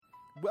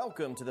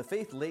Welcome to the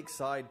Faith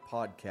Lakeside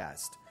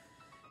Podcast.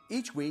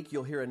 Each week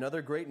you'll hear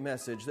another great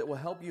message that will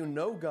help you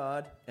know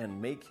God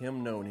and make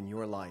Him known in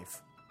your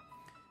life.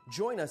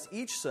 Join us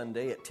each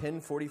Sunday at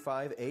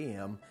 10:45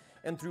 a.m.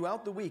 and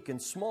throughout the week in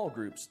small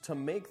groups to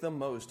make the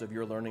most of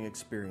your learning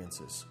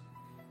experiences.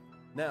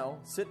 Now,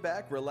 sit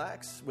back,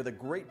 relax with a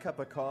great cup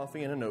of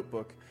coffee and a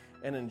notebook,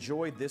 and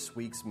enjoy this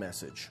week's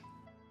message.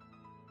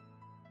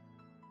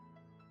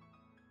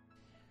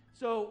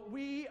 So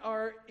we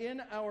are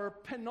in our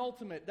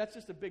penultimate, that's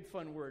just a big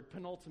fun word,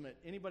 penultimate.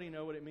 Anybody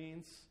know what it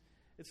means?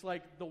 It's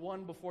like the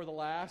one before the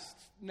last,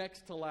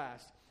 next to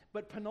last.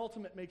 But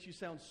penultimate makes you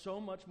sound so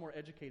much more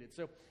educated.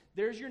 So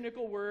there's your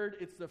nickel word,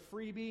 it's the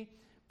freebie.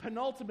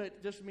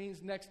 Penultimate just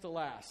means next to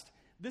last.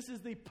 This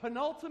is the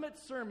penultimate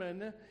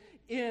sermon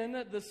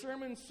in the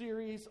sermon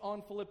series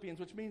on Philippians,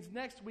 which means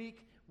next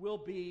week will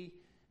be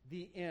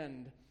the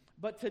end.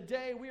 But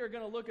today we are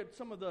going to look at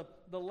some of the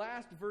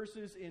last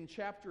verses in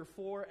chapter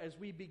 4 as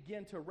we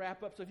begin to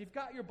wrap up. So if you've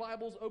got your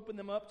Bibles, open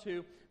them up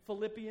to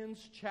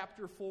Philippians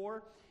chapter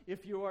 4.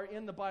 If you are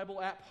in the Bible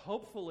app,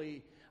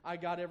 hopefully I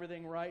got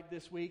everything right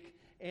this week.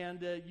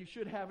 And you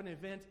should have an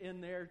event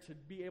in there to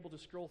be able to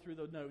scroll through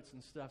the notes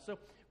and stuff. So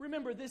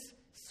remember, this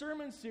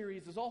sermon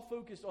series is all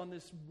focused on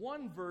this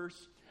one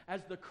verse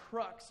as the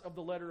crux of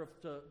the letter of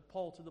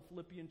Paul to the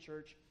Philippian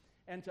church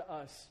and to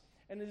us.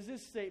 And it is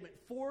this statement,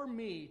 for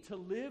me to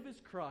live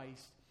is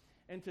Christ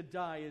and to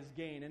die is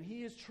gain. And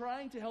he is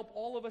trying to help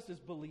all of us as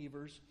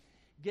believers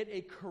get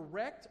a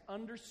correct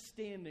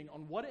understanding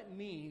on what it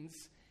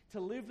means to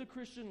live the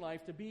Christian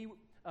life, to be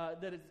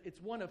that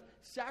it's one of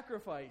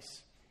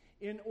sacrifice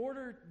in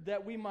order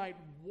that we might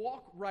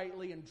walk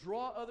rightly and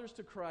draw others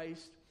to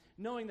Christ,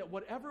 knowing that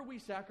whatever we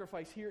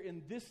sacrifice here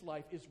in this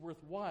life is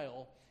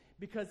worthwhile,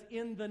 because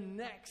in the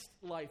next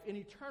life, in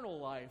eternal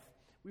life,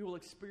 we will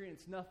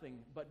experience nothing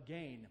but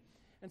gain.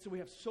 And so we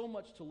have so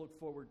much to look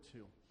forward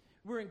to.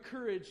 We're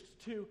encouraged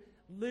to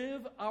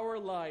live our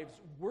lives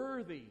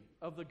worthy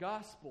of the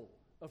gospel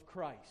of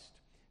Christ.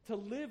 To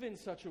live in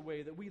such a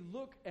way that we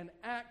look and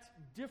act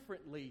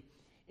differently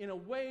in a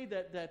way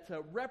that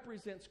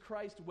represents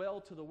Christ well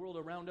to the world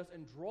around us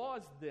and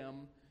draws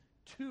them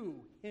to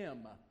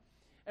Him.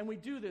 And we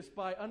do this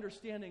by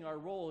understanding our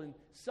role in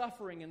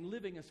suffering and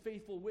living as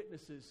faithful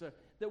witnesses,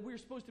 that we're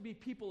supposed to be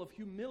people of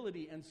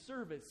humility and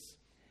service.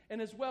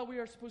 And as well, we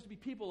are supposed to be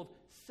people of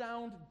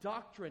sound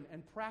doctrine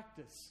and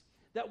practice.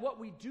 That what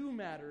we do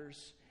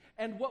matters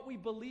and what we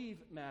believe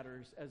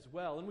matters as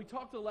well. And we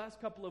talked the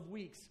last couple of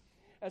weeks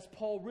as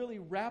Paul really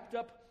wrapped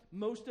up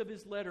most of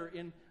his letter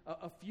in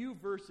a few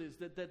verses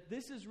that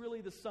this is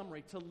really the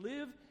summary. To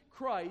live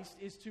Christ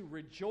is to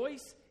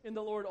rejoice in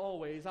the Lord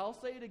always.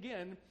 I'll say it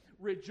again,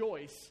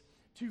 rejoice.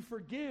 To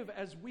forgive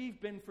as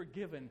we've been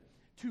forgiven.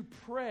 To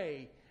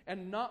pray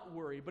and not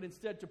worry, but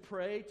instead to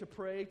pray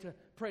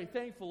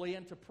thankfully,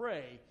 and to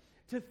pray.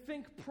 To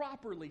think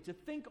properly, to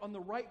think on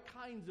the right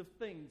kinds of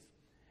things.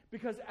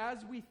 Because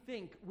as we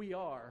think, we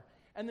are.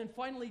 And then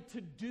finally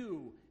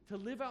to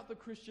live out the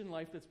Christian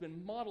life that's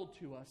been modeled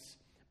to us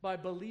by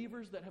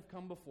believers that have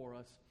come before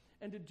us,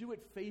 and to do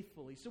it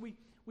faithfully. So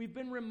we've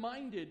been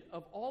reminded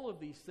of all of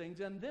these things,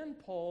 and then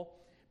Paul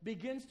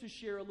begins to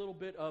share a little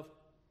bit of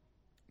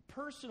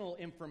personal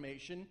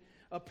information,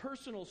 a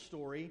personal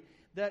story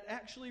that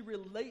actually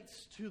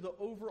relates to the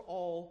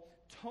overall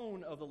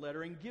tone of the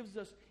letter and gives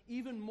us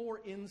even more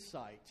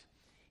insight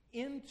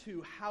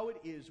into how it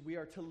is we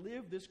are to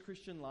live this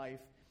Christian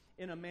life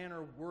in a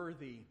manner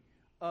worthy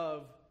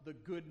of the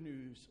good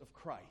news of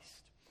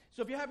Christ.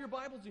 So if you have your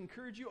Bibles, I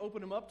encourage you,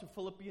 open them up to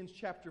Philippians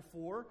chapter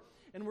 4,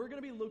 and we're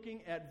going to be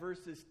looking at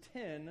verses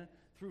 10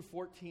 through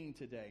 14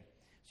 today.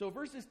 So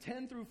verses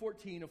 10 through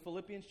 14 of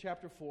Philippians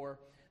chapter 4,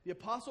 the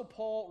Apostle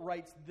Paul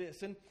writes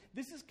this, and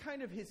this is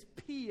kind of his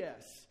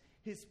PS,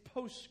 his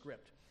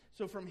postscript.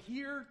 So from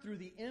here through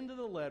the end of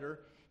the letter,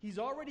 he's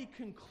already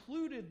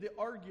concluded the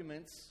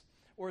arguments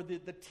or the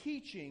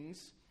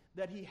teachings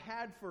that he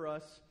had for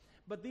us,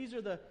 but these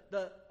are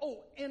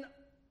and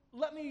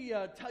let me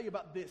tell you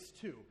about this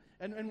too.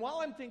 And while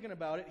I'm thinking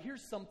about it,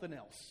 here's something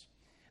else.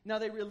 Now,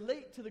 they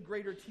relate to the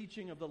greater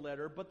teaching of the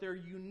letter, but they're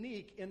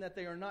unique in that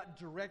they are not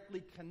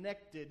directly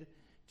connected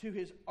to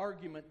his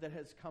argument that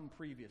has come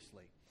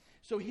previously.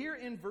 So here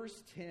in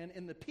verse 10,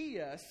 in the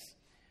PS,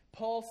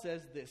 Paul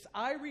says this,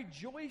 I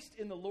rejoiced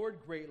in the Lord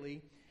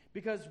greatly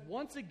because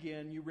once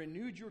again you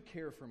renewed your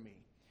care for me.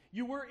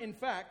 You were, in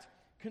fact,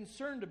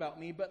 concerned about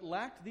me, but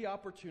lacked the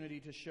opportunity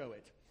to show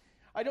it.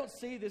 I don't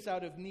say this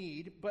out of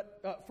need,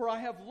 but for I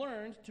have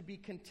learned to be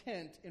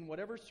content in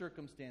whatever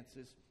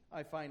circumstances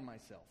I find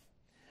myself.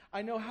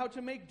 I know how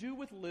to make do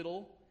with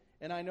little,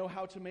 and I know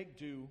how to make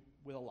do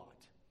with a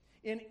lot.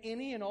 In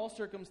any and all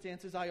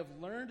circumstances, I have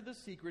learned the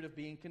secret of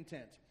being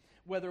content,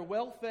 whether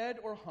well-fed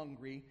or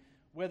hungry,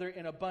 whether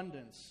in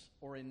abundance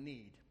or in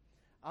need.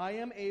 I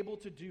am able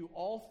to do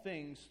all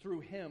things through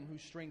Him who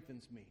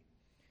strengthens me.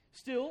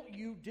 Still,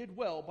 you did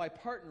well by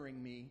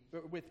partnering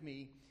with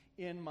me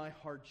in my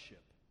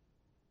hardship.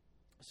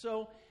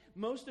 So,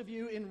 most of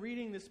you in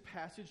reading this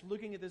passage,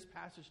 looking at this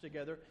passage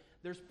together,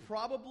 there's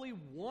probably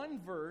one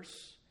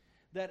verse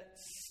that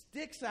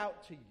sticks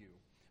out to you,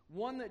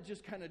 one that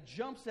just kind of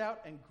jumps out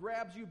and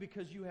grabs you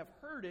because you have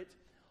heard it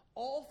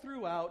all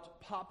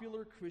throughout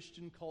popular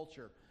Christian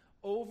culture,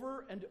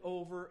 over and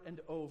over and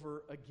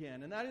over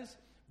again. And that is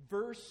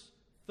verse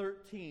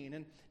 13.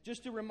 And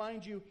just to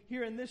remind you,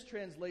 here in this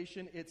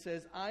translation, it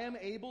says, I am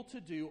able to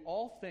do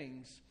all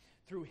things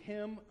through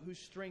him who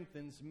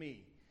strengthens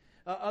me.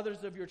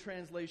 Others of your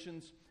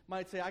translations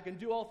might say, I can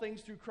do all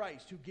things through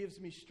Christ who gives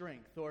me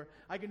strength. Or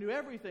I can do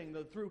everything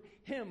through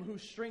him who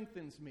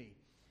strengthens me.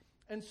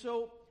 And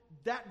so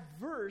that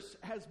verse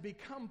has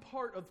become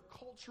part of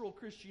cultural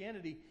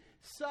Christianity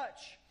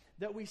such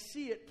that we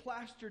see it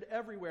plastered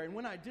everywhere. And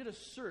when I did a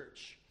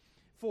search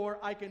for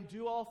I can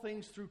do all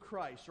things through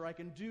Christ, or I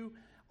can do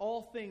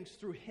all things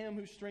through him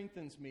who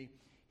strengthens me,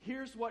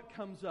 here's what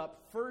comes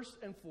up first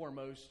and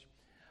foremost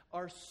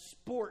are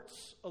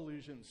sports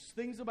allusions,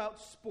 things about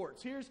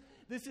sports.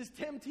 This is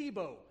Tim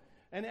Tebow.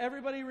 And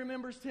everybody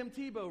remembers Tim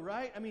Tebow,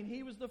 right? I mean,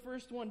 he was the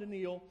first one to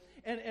kneel,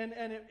 and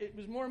it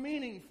was more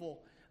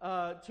meaningful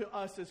to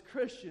us as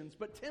Christians.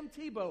 But Tim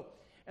Tebow,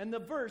 and the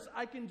verse,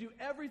 I can do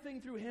everything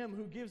through him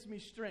who gives me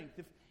strength.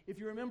 If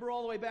you remember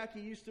all the way back,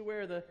 he used to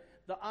wear the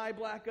eye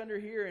black under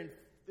here, and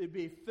it'd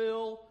be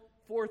Phil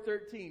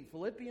 4:13,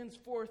 Philippians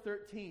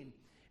 4:13.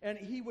 And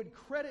he would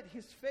credit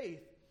his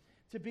faith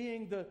to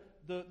being the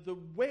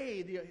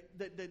way,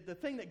 the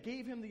thing that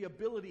gave him the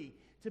ability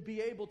to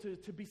be able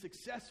to be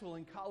successful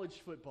in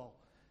college football.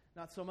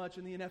 Not so much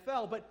in the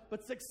NFL,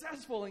 but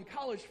successful in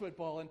college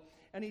football.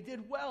 And he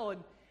did well.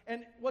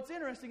 And what's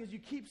interesting is you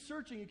keep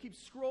searching, you keep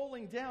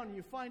scrolling down, and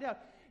you find out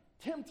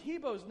Tim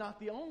Tebow's not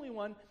the only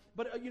one,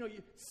 but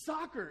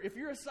soccer, if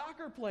you're a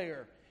soccer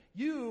player,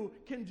 you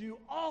can do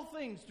all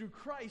things through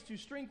Christ who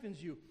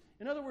strengthens you.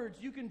 In other words,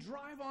 you can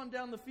drive on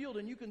down the field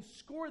and you can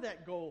score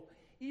that goal,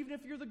 even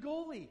if you're the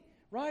goalie,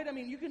 right? I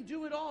mean, you can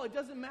do it all. It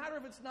doesn't matter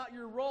if it's not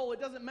your role. It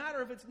doesn't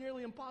matter if it's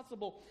nearly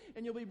impossible,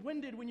 and you'll be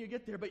winded when you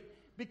get there. But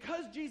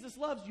because Jesus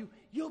loves you,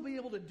 you'll be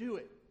able to do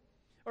it.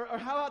 Or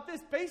how about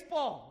this?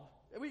 Baseball.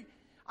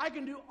 I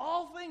can do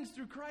all things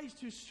through Christ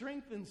who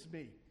strengthens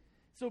me.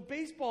 So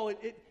baseball,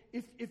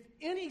 if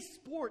any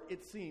sport,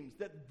 it seems,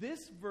 that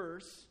this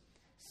verse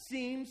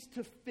seems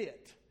to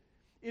fit.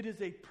 It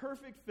is a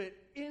perfect fit.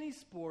 Any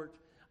sport,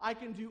 I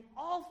can do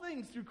all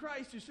things through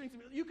Christ who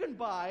strengthens me. You can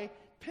buy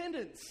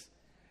pendants,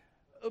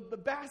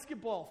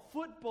 basketball,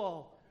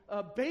 football,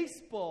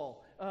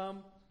 baseball.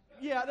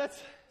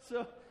 That's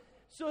so.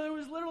 So there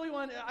was literally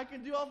one. I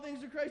can do all things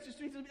through Christ who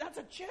strengthens me. That's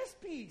a chess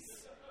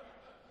piece.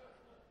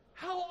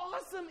 How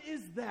awesome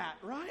is that,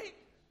 right?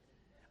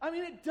 I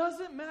mean, it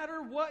doesn't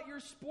matter what your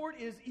sport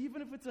is,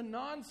 even if it's a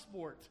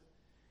non-sport.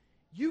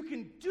 You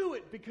can do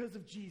it because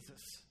of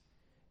Jesus.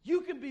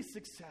 You can be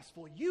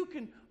successful. You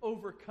can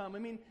overcome. I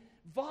mean,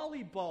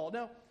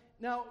 volleyball.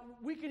 Now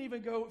we can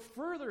even go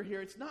further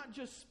here. It's not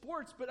just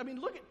sports, but I mean,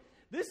 look at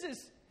this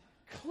is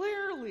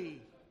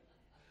clearly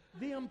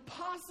the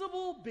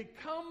impossible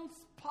becomes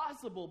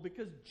possible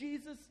because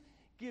Jesus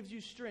gives you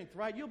strength,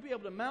 right? You'll be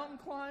able to mountain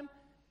climb.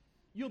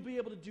 You'll be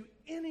able to do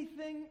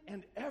anything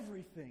and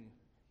everything.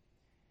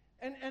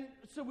 And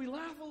so we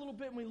laugh a little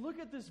bit and we look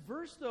at this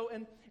verse, though,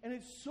 and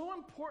it's so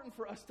important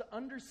for us to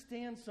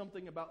understand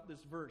something about this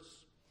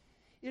verse.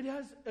 It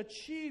has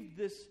achieved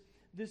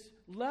this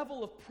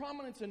level of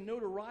prominence and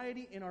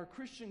notoriety in our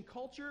Christian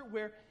culture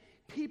where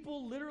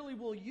people literally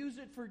will use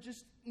it for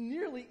just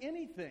nearly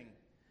anything.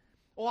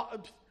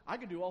 Well, I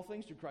can do all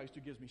things through Christ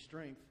who gives me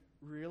strength.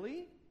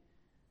 Really?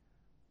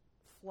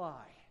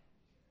 Fly.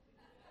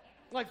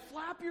 Like,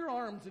 flap your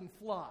arms and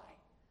fly.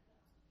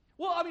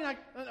 Well, I mean,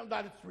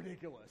 that's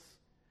ridiculous.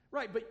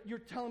 Right, but you're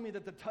telling me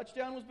that the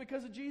touchdown was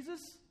because of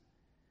Jesus?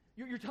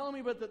 You're telling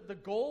me that the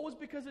goal was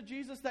because of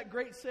Jesus? That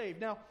great save.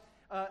 Now,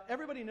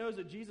 everybody knows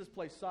that Jesus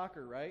plays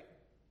soccer, right?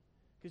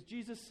 Because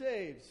Jesus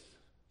saves.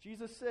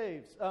 Jesus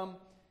saves.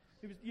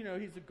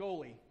 He's a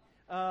goalie.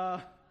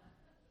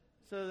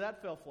 So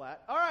that fell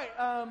flat. All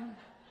right.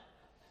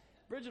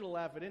 Bridget will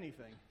laugh at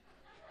anything.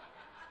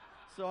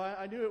 So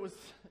I knew it was,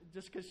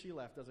 just because she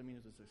laughed doesn't mean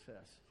it was a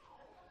success.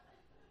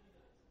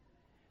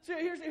 So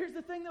here's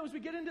the thing, though, as we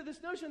get into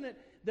this notion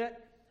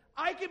that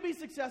I can be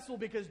successful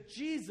because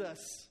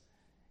Jesus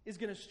is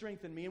going to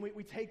strengthen me. And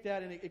we take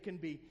that, and it can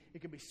be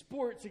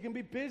sports, it can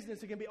be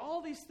business, it can be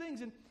all these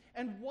things.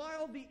 And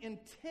while the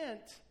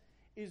intent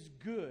is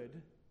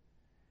good,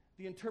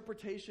 the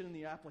interpretation and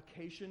the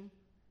application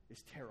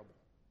is terrible.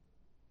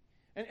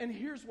 And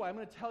here's why. I'm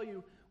going to tell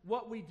you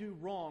what we do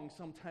wrong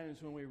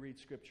sometimes when we read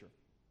Scripture.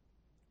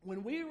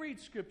 When we read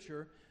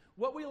Scripture,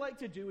 what we like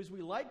to do is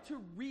we like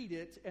to read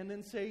it and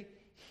then say,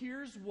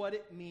 here's what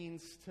it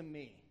means to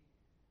me.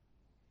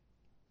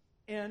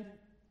 And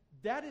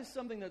that is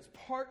something that's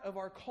part of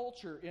our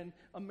culture in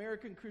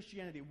American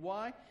Christianity.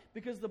 Why?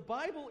 Because the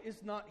Bible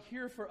is not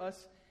here for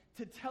us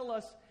to tell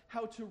us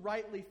how to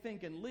rightly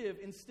think and live.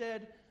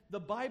 Instead, the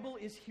Bible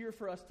is here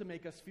for us to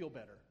make us feel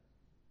better.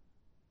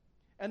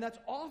 And that's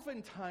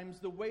oftentimes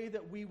the way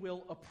that we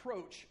will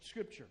approach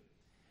Scripture.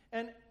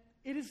 And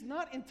it is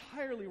not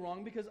entirely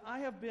wrong, because I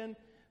have been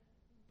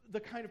the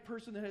kind of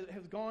person that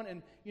has gone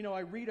and, I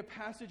read a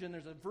passage and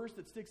there's a verse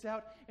that sticks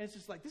out and it's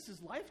just like, this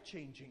is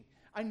life-changing.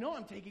 I know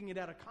I'm taking it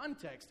out of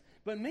context,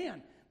 but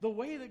man, the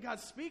way that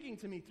God's speaking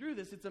to me through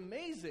this, it's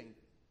amazing.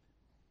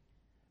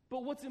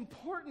 But what's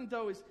important,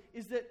 though,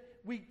 is that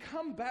we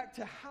come back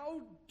to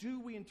how do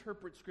we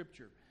interpret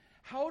Scripture?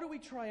 How do we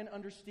try and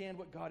understand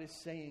what God is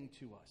saying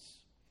to us?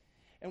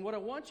 And what I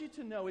want you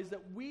to know is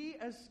that we,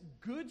 as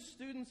good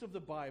students of the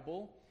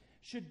Bible,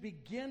 should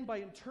begin by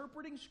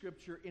interpreting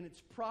Scripture in its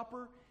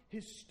proper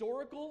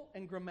historical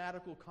and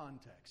grammatical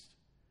context.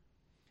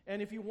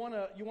 And if you want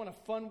a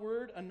fun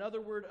word, another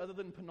word other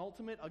than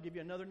penultimate, I'll give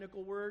you another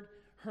nickel word,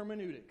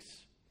 hermeneutics.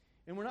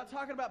 And we're not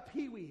talking about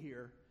Pee-wee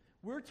here.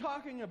 We're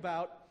talking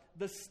about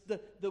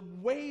the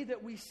way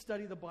that we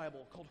study the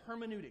Bible, called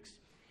hermeneutics.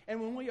 And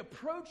when we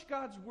approach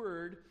God's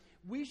Word,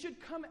 we should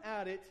come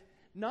at it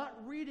not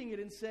reading it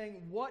and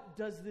saying, what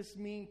does this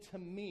mean to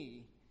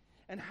me?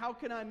 And how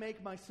can I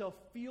make myself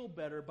feel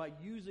better by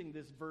using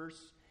this verse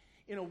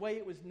in a way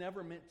it was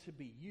never meant to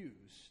be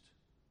used?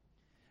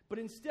 But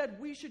instead,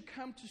 we should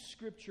come to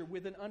Scripture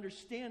with an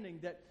understanding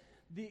that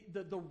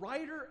the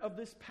writer of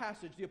this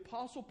passage, the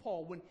Apostle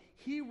Paul, when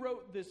he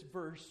wrote this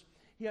verse,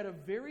 he had a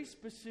very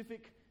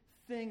specific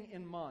thing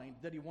in mind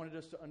that he wanted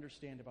us to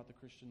understand about the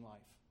Christian life.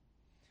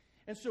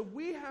 And so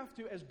we have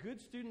to, as good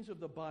students of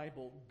the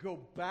Bible, go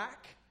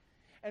back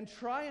and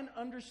try and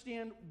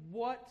understand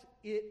what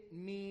it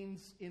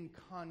means in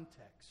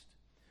context,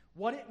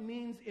 what it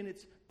means in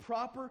its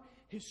proper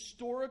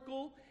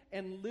historical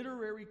and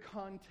literary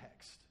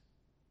context,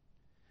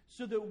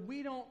 so that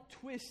we don't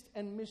twist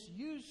and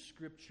misuse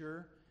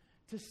Scripture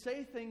to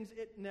say things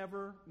it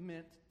never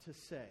meant to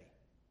say.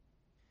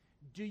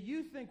 Do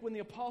you think when the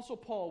Apostle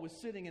Paul was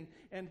sitting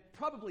and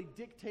probably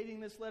dictating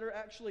this letter,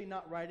 actually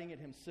not writing it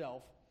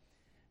himself,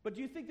 but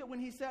do you think that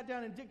when he sat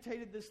down and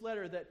dictated this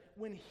letter, that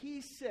when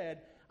he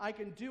said, I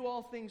can do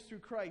all things through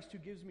Christ who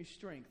gives me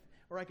strength,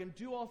 or I can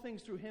do all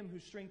things through him who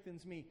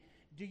strengthens me,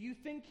 do you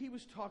think he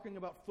was talking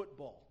about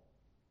football?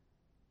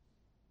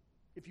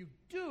 If you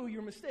do,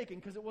 you're mistaken,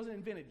 because it wasn't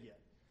invented yet.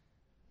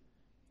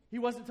 He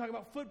wasn't talking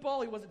about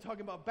football. He wasn't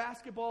talking about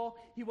basketball.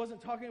 He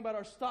wasn't talking about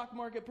our stock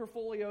market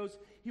portfolios.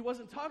 He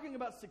wasn't talking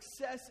about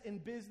success in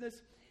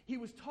business. He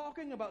was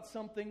talking about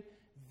something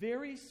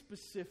very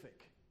specific.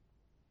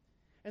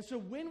 And so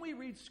when we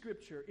read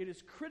Scripture, it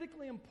is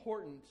critically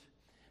important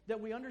that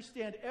we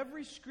understand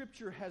every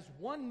Scripture has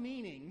one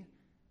meaning,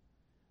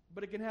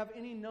 but it can have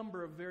any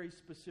number of very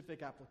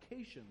specific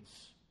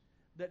applications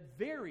that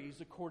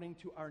varies according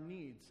to our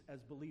needs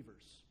as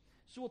believers.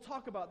 So we'll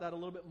talk about that a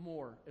little bit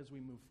more as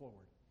we move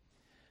forward.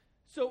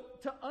 So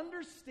to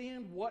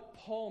understand what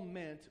Paul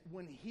meant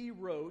when he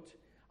wrote,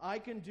 I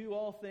can do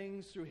all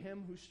things through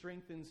him who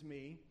strengthens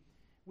me,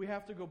 we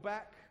have to go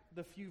back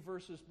the few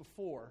verses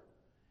before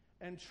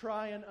and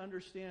try and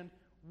understand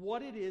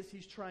what it is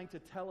he's trying to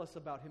tell us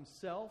about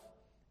himself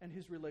and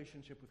his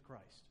relationship with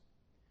Christ.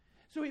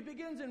 So he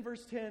begins in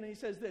verse 10 and he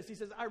says this. He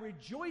says, I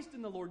rejoiced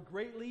in the Lord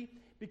greatly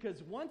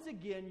because once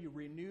again you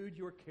renewed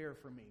your care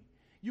for me.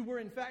 You were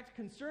in fact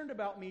concerned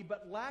about me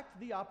but lacked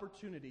the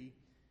opportunity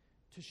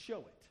to show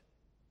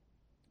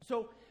it.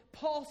 So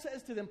Paul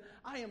says to them,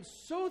 I am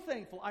so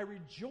thankful. I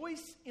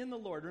rejoice in the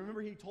Lord.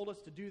 Remember, he told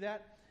us to do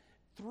that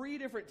 3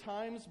 different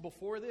times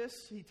before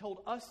this. He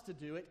told us to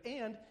do it.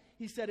 And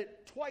he said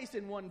it twice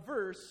in one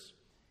verse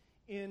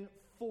in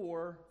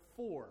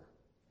 4:4.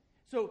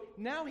 So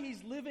now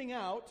he's living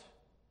out,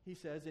 he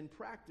says, in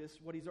practice,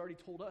 what he's already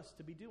told us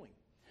to be doing.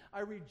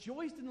 I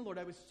rejoiced in the Lord.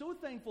 I was so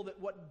thankful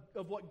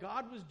of what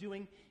God was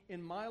doing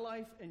in my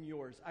life and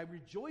yours. I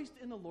rejoiced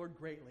in the Lord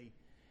greatly,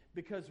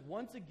 because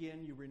once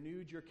again you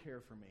renewed your care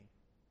for me.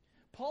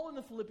 Paul and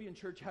the Philippian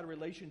church had a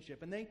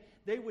relationship, and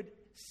they would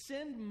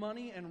send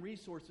money and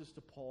resources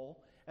to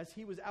Paul as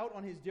he was out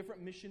on his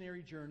different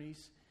missionary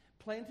journeys,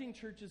 planting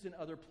churches in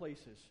other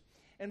places.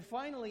 And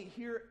finally,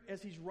 here,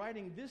 as he's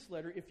writing this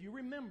letter, if you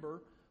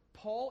remember,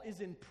 Paul is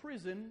in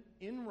prison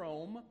in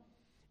Rome.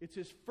 It's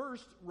his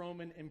first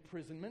Roman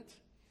imprisonment,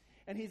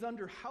 and he's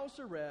under house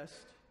arrest,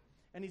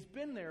 and he's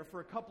been there for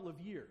a couple of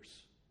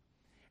years.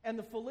 And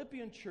the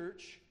Philippian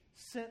church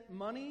sent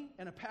money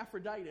and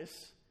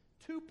Epaphroditus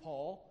to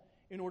Paul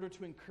in order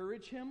to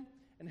encourage him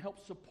and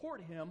help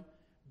support him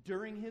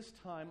during his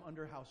time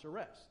under house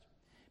arrest.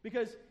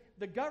 Because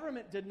the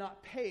government did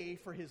not pay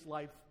for his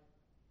life.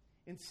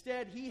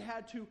 Instead, he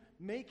had to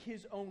make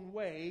his own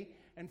way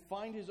and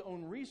find his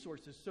own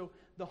resources. So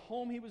the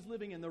home he was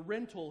living in, the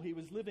rental he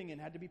was living in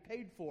had to be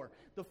paid for.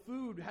 The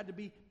food had to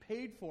be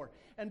paid for.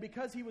 And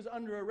because he was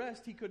under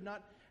arrest, he could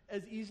not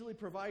as easily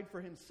provide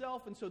for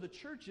himself. And so the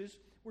churches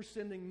were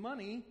sending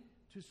money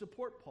to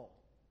support Paul.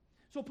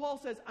 So Paul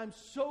says, I'm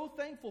so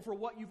thankful for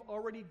what you've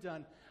already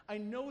done. I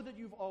know that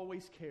you've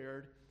always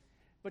cared,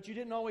 but you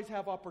didn't always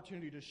have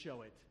opportunity to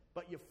show it.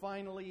 But you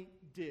finally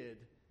did,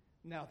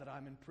 now that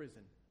I'm in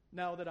prison,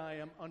 now that I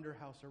am under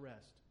house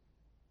arrest.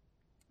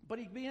 But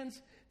he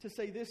begins to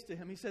say this to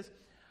him. He says,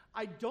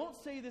 I don't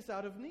say this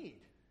out of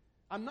need.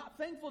 I'm not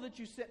thankful that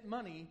you sent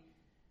money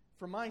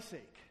for my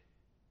sake.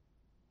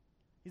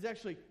 He's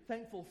actually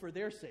thankful for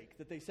their sake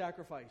that they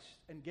sacrificed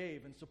and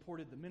gave and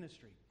supported the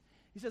ministry.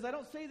 He says, I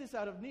don't say this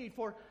out of need,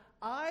 for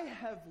I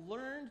have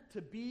learned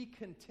to be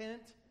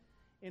content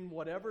in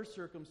whatever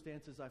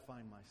circumstances I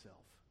find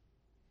myself.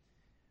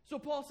 So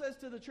Paul says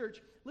to the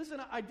church,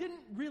 listen, I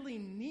didn't really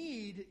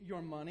need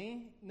your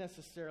money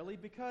necessarily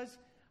because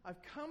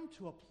I've come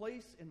to a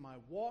place in my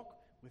walk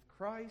with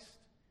Christ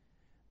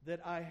that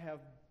I have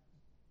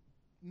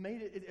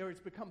made it, or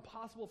it's become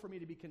possible for me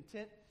to be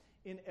content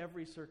in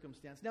every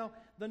circumstance. Now,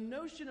 the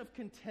notion of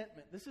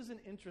contentment, this is an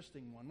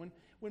interesting one.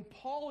 When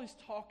Paul is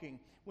talking,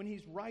 when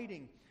he's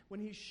writing, when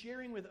he's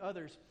sharing with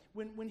others,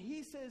 when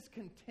he says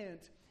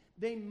content,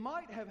 they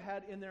might have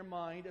had in their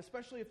mind,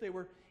 especially if they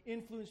were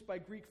influenced by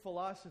Greek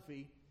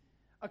philosophy,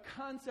 a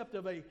concept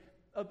of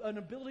an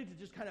ability to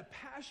just kind of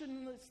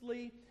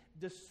passionlessly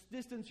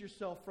distance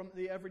yourself from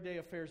the everyday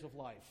affairs of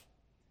life.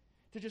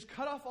 To just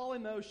cut off all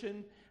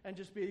emotion and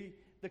just be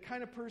the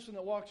kind of person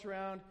that walks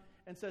around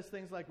and says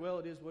things like, well,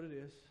 it is what it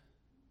is.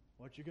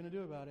 What you going to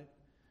do about it?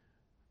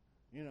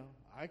 You know,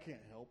 I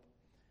can't help.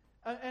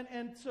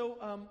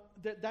 So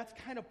that's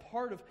kind of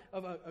part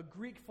of a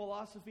Greek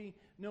philosophy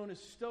known as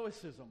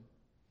Stoicism.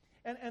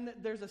 And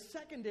there's a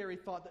secondary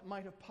thought that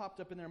might have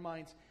popped up in their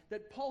minds,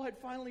 that Paul had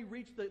finally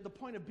reached the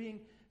point of being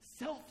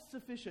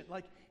self-sufficient,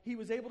 like he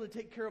was able to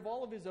take care of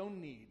all of his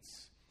own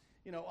needs.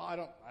 You know, I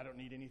don't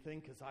need anything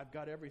because I've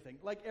got everything.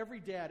 Like every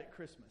dad at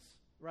Christmas,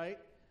 right?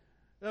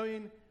 I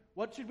mean,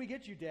 what should we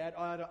get you, Dad?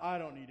 I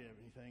don't need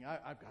anything.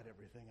 I've got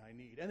everything I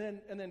need.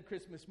 And then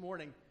Christmas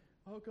morning,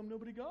 how come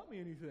nobody got me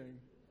anything?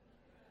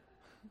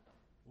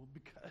 Well,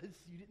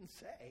 because you didn't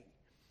say.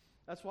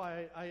 That's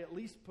why I at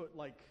least put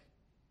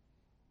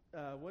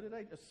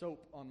a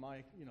soap on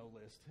my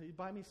list. Hey,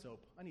 buy me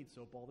soap. I need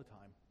soap all the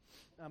time.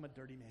 I'm a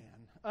dirty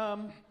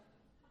man.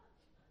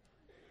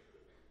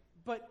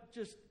 But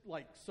just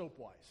like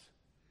soap-wise.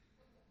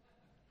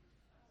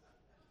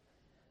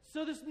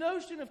 So this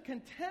notion of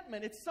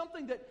contentment, it's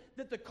something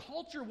that the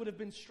culture would have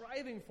been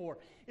striving for.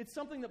 It's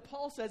something that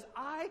Paul says,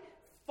 I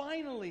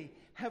finally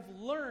have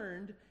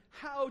learned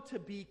how to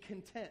be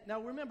content.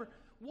 Now remember,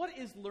 what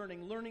is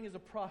learning? Learning is a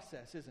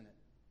process, isn't it?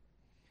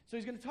 So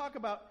he's going to talk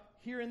about,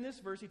 here in this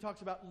verse, he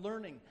talks about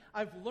learning.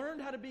 I've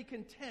learned how to be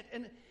content.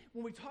 And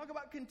when we talk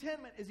about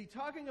contentment, is he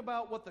talking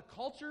about what the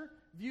culture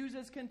views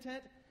as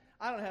content?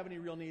 I don't have any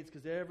real needs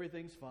because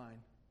everything's fine.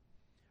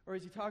 Or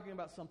is he talking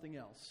about something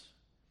else?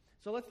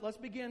 So let's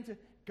begin to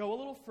go a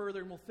little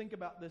further and we'll think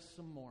about this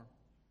some more.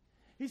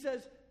 He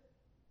says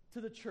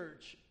to the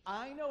church,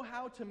 I know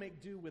how to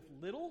make do with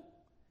little,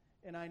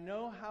 and I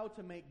know how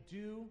to make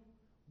do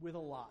with a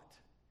lot.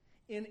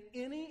 In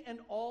any and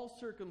all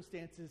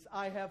circumstances,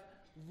 I have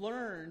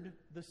learned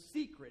the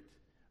secret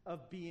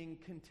of being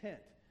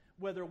content,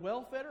 whether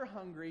well-fed or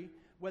hungry,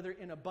 whether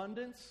in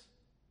abundance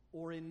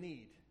or in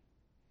need.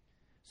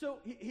 So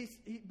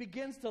he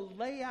begins to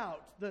lay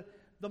out the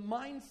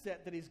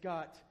mindset that he's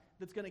got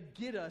that's going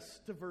to get us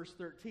to verse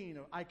 13,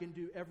 of I can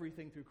do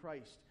everything through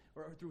Christ,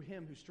 or through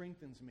him who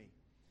strengthens me.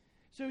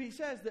 So he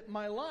says that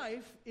my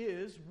life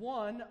is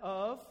one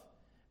of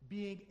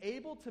being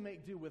able to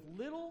make do with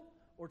little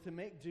or to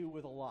make do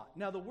with a lot.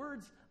 Now the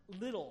words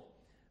little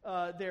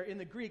there in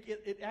the Greek,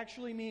 it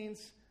actually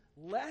means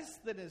less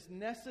than is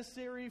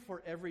necessary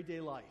for everyday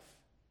life.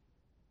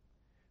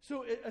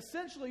 So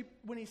essentially,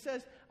 when he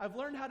says, I've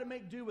learned how to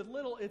make do with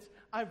little, it's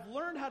I've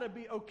learned how to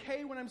be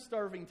okay when I'm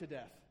starving to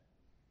death.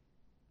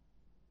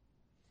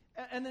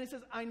 And then he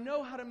says, I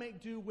know how to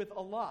make do with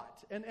a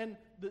lot. And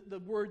the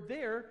word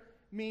there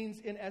means,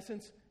 in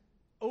essence,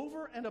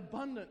 over and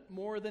abundant,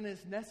 more than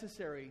is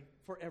necessary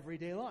for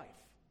everyday life.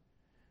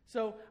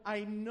 So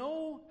I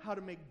know how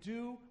to make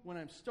do when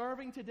I'm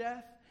starving to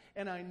death,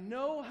 and I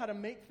know how to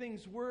make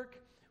things work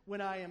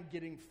when I am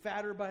getting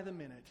fatter by the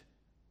minute.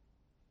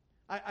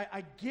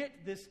 I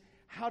get this,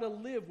 how to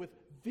live with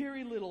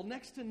very little,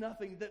 next to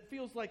nothing, that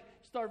feels like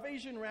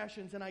starvation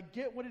rations, and I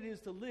get what it is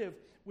to live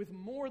with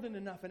more than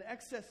enough and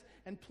excess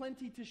and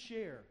plenty to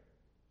share.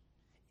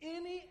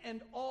 Any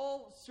and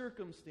all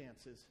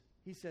circumstances,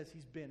 he says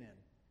he's been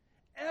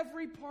in.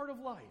 Every part of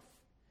life.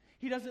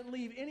 He doesn't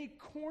leave any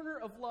corner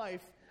of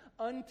life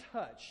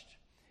untouched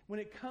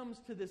when it comes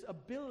to this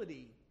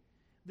ability,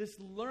 this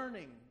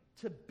learning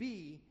to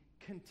be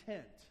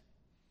content.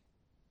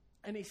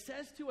 And he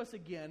says to us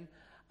again,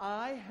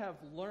 I have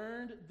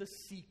learned the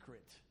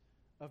secret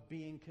of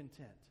being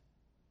content.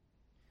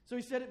 So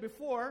he said it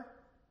before,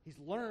 he's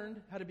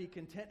learned how to be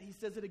content. He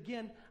says it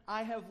again,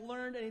 I have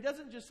learned, and he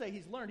doesn't just say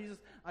he's learned, he says,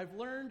 I've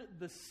learned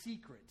the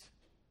secret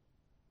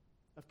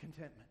of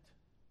contentment.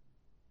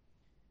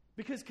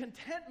 Because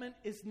contentment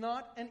is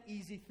not an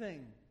easy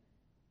thing,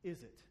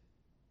 is it?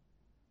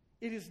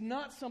 It is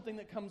not something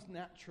that comes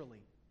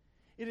naturally.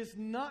 It is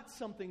not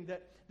something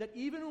that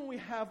even when we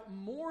have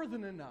more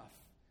than enough,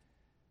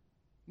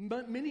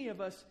 but many of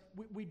us,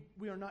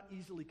 we are not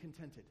easily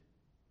contented.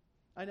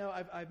 I know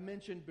I've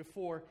mentioned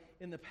before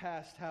in the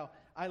past how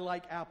I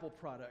like Apple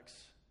products,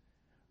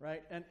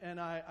 right?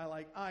 And I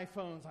like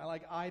iPhones, I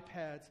like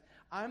iPads.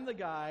 I'm the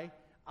guy,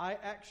 I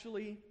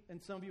actually,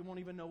 and some of you won't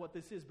even know what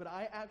this is, but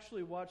I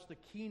actually watch the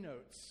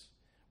keynotes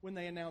when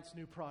they announce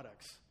new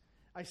products.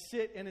 I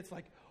sit and it's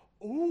like,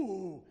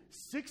 ooh,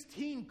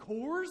 16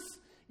 cores?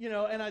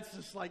 And it's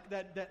just like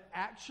that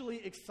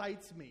actually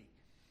excites me.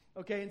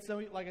 Okay, and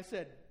so, like I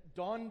said,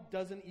 Dawn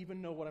doesn't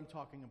even know what I'm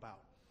talking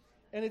about.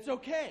 And it's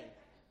okay.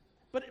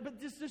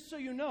 But just so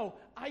you know,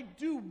 I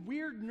do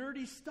weird,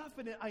 nerdy stuff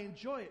in it. I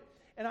enjoy it.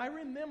 And I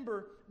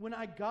remember when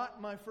I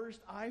got my first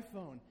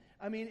iPhone.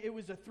 I mean, it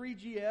was a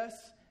 3GS.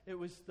 It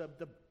was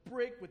the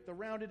brick with the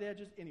rounded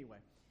edges. Anyway,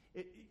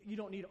 you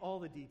don't need all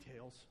the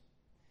details.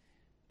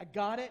 I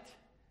got it.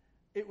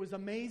 It was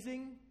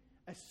amazing.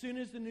 As soon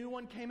as the new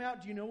one came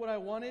out, do you know what I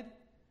wanted?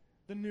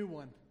 The new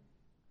one.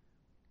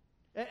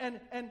 And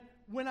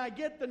when I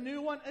get the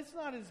new one, it's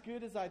not as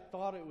good as I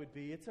thought it would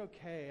be. It's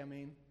okay. I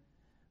mean,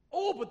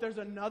 but there's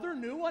another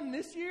new one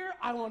this year?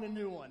 I want a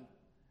new one.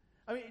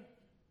 I mean,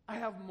 I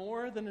have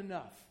more than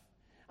enough.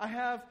 I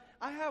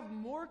have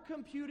more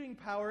computing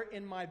power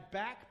in my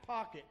back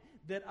pocket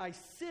that I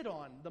sit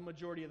on the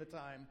majority of the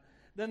time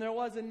than there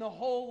was in the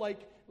whole,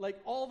 like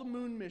all the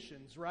moon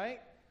missions,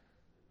 right?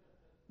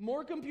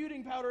 More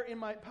computing power in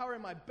my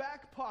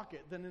back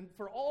pocket than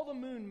for all the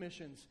moon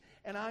missions,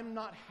 and I'm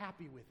not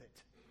happy with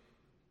it.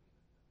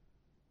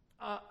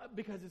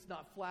 Because it's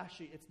not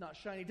flashy, it's not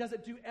shiny. Does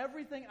it do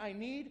everything I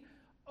need?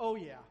 Oh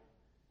yeah.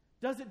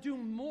 Does it do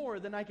more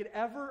than I could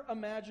ever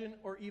imagine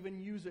or even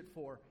use it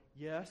for?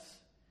 Yes.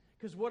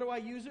 Because what do I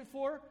use it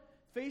for?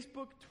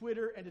 Facebook,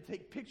 Twitter, and to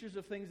take pictures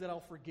of things that I'll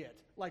forget,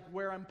 like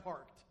where I'm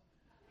parked.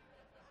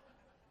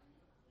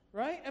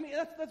 Right? I mean,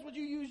 that's what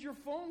you use your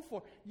phone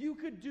for. You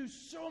could do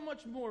so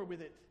much more with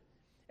it.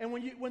 And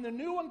when the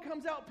new one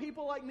comes out,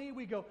 people like me,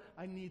 we go,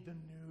 I need the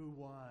new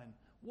one.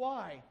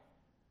 Why?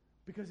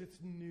 Because it's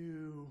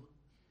new.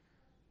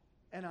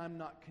 And I'm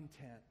not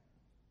content.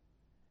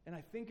 And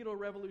I think it'll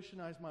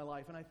revolutionize my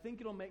life. And I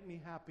think it'll make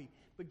me happy.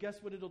 But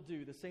guess what it'll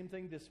do? The same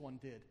thing this one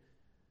did.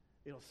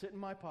 It'll sit in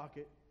my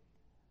pocket.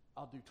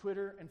 I'll do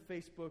Twitter and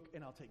Facebook.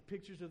 And I'll take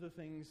pictures of the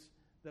things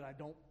that I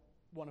don't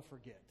want to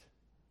forget.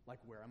 Like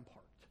where I'm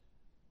parked.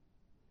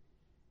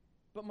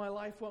 But my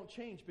life won't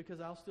change because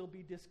I'll still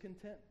be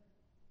discontent.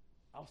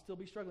 I'll still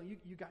be struggling.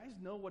 You guys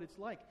know what it's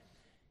like.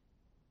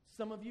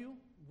 Some of you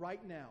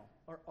right now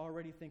are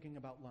already thinking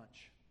about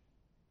lunch.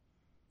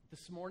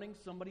 This morning,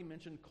 somebody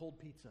mentioned cold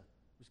pizza.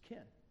 It was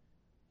Ken.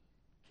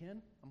 Ken,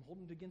 I'm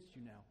holding it against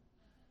you now.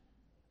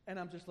 And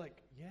I'm just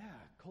like, yeah,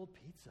 cold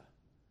pizza.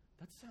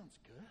 That sounds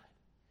good.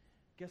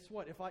 Guess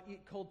what? If I eat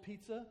cold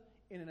pizza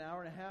in an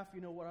hour and a half, you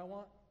know what I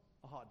want?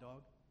 A hot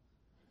dog.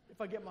 If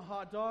I get my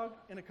hot dog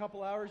in a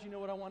couple hours, you know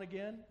what I want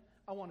again?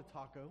 I want a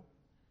taco.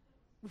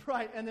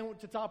 Right, and then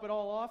to top it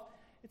all off,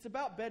 it's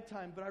about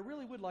bedtime, but I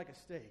really would like a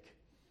steak.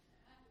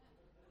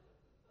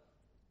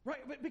 Right,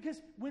 but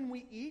because when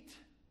we eat,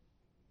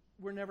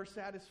 we're never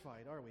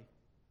satisfied, are we?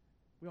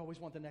 We always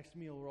want the next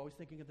meal. We're always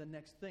thinking of the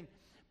next thing.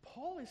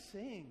 Paul is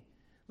saying,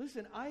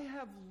 listen, I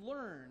have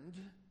learned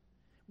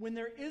when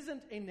there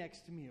isn't a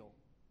next meal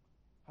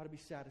how to be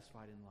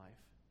satisfied in life.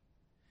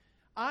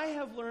 I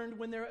have learned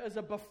when there is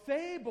a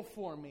buffet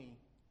before me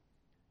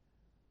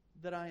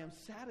that I am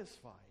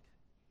satisfied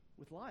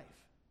with life.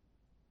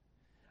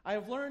 I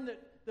have learned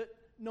that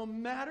no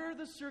matter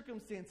the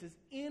circumstances,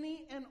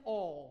 any and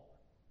all,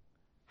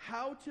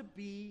 how to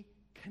be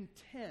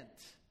content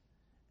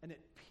and at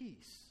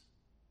peace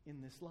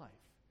in this life.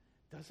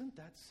 Doesn't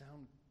that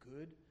sound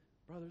good,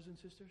 brothers and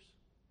sisters?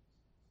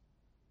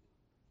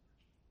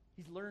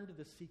 He's learned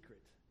the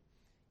secret.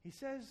 He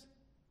says,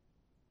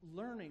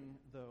 learning,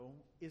 though,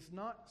 is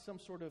not some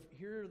sort of,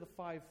 here are the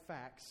 5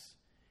 facts,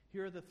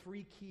 here are the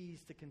 3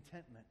 keys to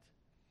contentment.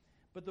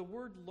 But the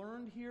word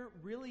learned here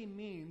really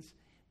means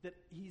that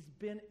he's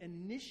been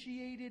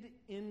initiated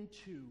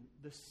into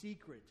the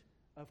secret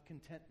of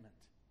contentment.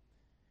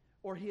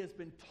 Or he has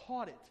been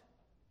taught it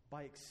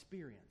by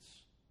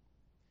experience.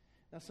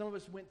 Now, some of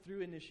us went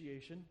through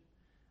initiation.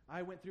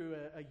 I went through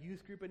a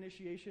youth group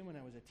initiation when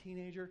I was a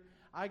teenager.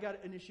 I got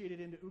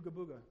initiated into Ooga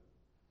Booga.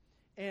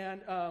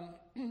 And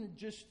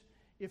just,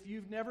 if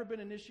you've never been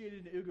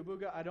initiated into Ooga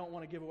Booga, I don't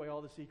want to give away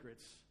all the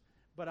secrets.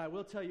 But I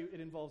will tell you, it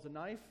involves a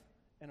knife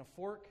and a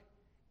fork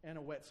and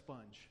a wet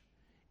sponge.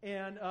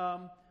 And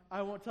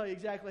I won't tell you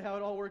exactly how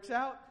it all works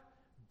out,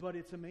 but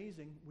it's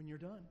amazing when you're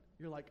done.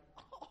 You're like,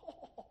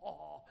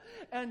 oh.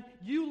 And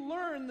you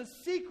learn the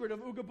secret of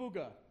Ooga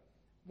Booga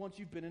once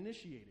you've been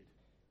initiated.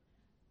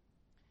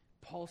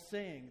 Paul's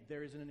saying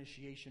there is an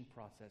initiation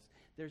process.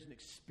 There's an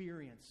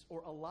experience,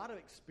 or a lot of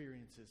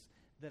experiences,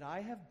 that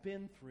I have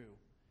been through.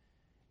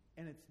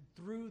 And it's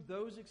through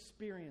those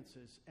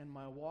experiences and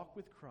my walk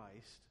with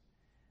Christ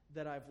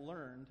that I've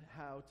learned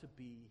how to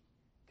be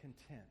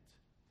content.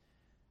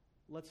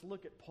 Let's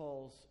look at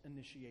Paul's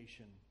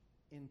initiation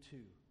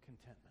into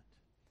contentment.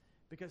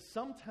 Because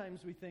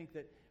sometimes we think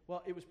that,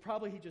 well, it was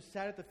probably he just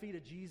sat at the feet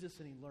of Jesus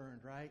and he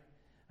learned, right?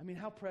 I mean,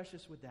 how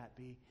precious would that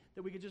be?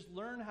 That we could just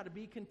learn how to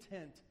be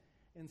content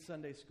in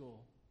Sunday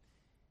school.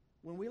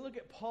 When we look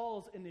at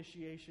Paul's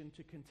initiation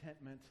to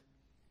contentment,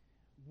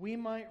 we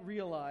might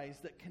realize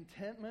that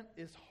contentment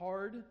is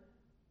hard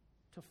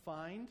to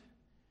find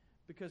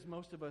because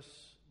most of us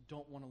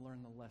don't want to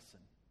learn the lesson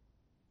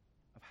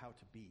of how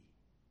to be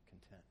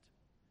content.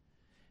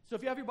 So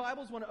if you have your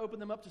Bibles, want to open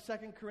them up to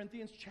 2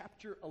 Corinthians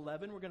chapter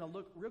 11. We're going to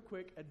look real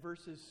quick at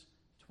verses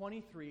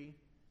 23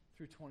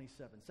 through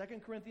 27. 2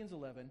 Corinthians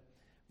 11,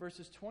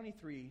 verses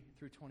 23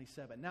 through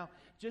 27. Now,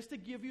 just to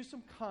give you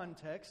some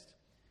context,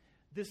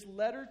 this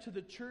letter to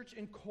the church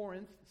in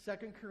Corinth, 2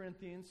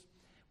 Corinthians,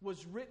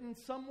 was written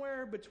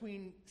somewhere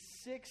between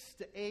 6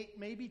 to 8,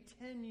 maybe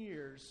 10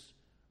 years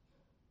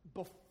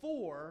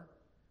before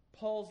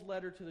Paul's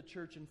letter to the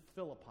church in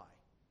Philippi,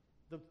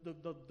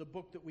 the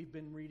book that we've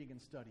been reading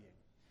and studying.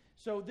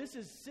 So this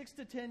is 6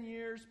 to 10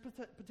 years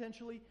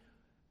potentially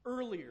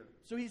earlier.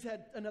 So he's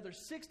had another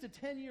 6 to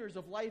 10 years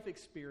of life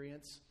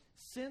experience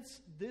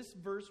since this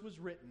verse was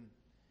written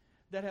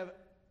that have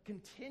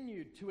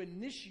continued to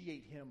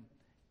initiate him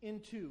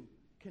into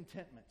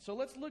contentment. So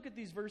let's look at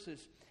these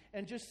verses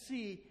and just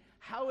see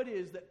how it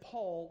is that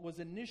Paul was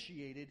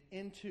initiated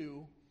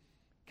into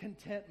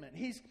contentment.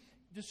 He's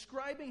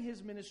describing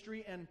his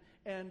ministry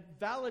and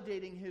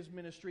validating his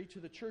ministry to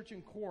the church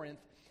in Corinth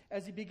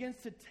as he begins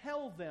to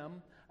tell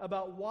them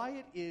about why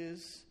it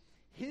is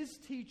his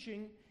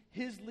teaching,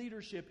 his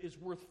leadership is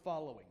worth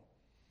following.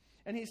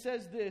 And he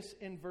says this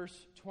in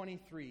verse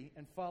 23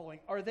 and following.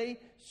 Are they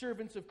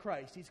servants of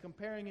Christ? He's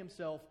comparing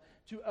himself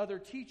to other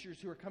teachers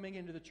who are coming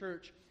into the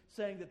church,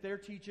 saying that their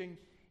teaching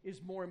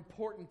is more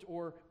important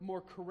or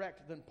more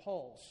correct than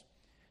Paul's.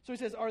 So he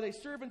says, are they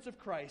servants of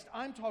Christ?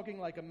 I'm talking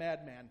like a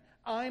madman.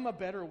 I'm a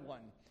better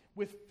one,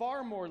 with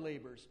far more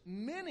labors,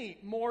 many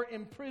more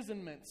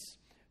imprisonments,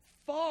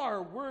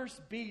 far worse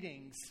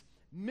beatings,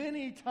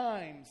 many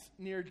times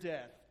near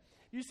death.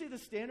 You see the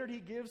standard he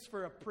gives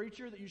for a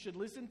preacher that you should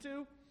listen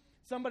to?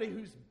 Somebody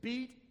who's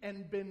beat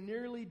and been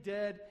nearly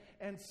dead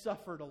and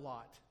suffered a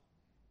lot.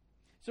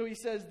 So he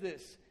says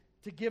this,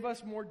 to give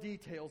us more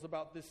details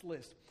about this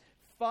list.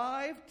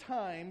 5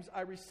 times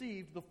I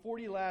received the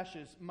 40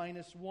 lashes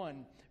minus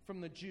 1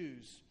 from the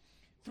Jews.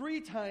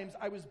 3 times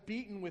I was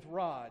beaten with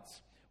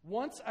rods.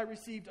 Once I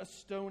received a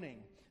stoning.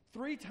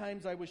 3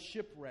 times I was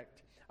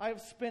shipwrecked. I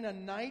have spent a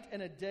night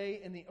and a day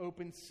in the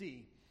open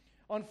sea.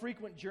 On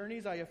frequent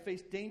journeys, I have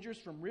faced dangers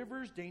from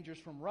rivers, dangers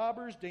from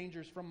robbers,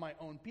 dangers from my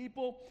own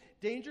people,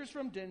 dangers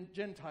from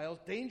Gentiles,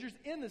 dangers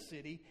in the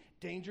city,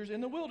 dangers in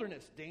the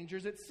wilderness,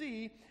 dangers at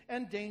sea,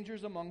 and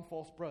dangers among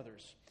false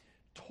brothers.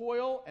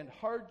 Toil and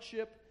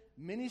hardship,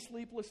 many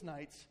sleepless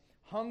nights,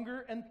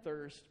 hunger and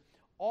thirst,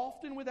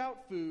 often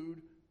without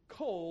food,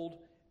 cold,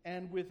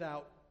 and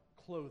without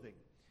clothing.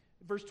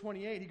 Verse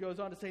 28, he goes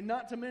on to say,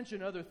 not to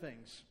mention other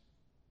things.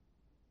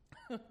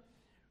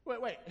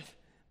 Wait.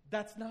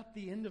 That's not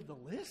the end of the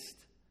list?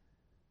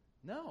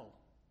 No.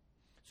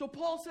 So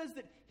Paul says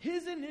that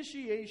his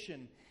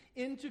initiation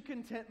into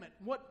contentment,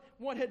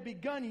 what had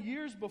begun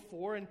years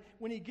before, and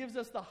when he gives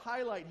us the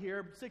highlight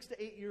here, 6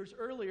 to 8 years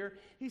earlier,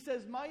 he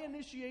says, my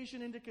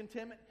initiation into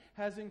contentment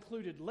has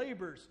included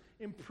labors,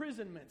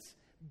 imprisonments,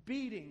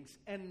 beatings,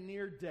 and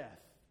near death.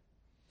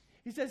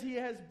 He says he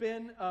has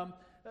been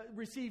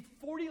received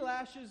 40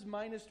 lashes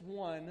minus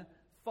 1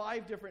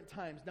 5 different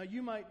times. Now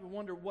you might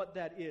wonder what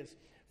that is.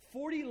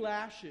 40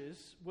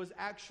 lashes was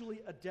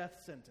actually a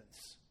death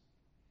sentence.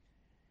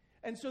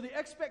 And so the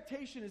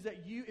expectation is that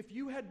if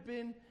you had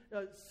been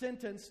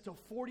sentenced to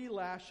 40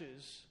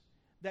 lashes,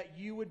 that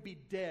you would be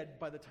dead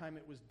by the time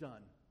it was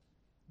done.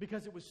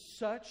 Because it was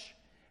such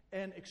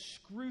an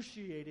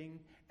excruciating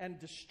and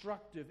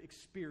destructive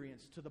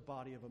experience to the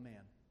body of a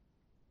man.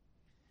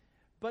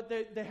 But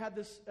they had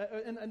this,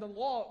 and the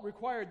law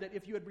required that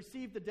if you had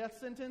received the death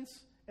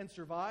sentence and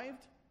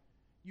survived,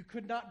 you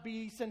could not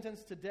be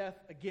sentenced to death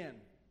again.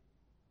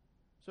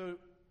 So,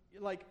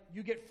 like,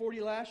 you get 40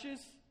 lashes,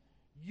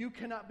 you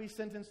cannot be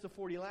sentenced to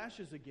 40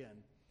 lashes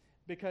again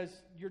because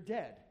you're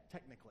dead,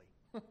 technically.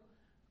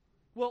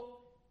 Well,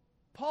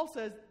 Paul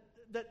says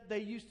that they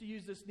used to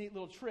use this neat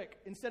little trick.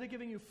 Instead of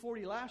giving you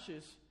 40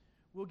 lashes,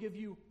 we'll give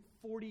you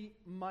 40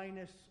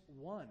 minus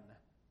 1.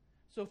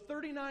 So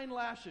 39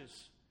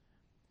 lashes,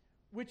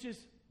 which is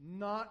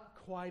not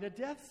quite a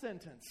death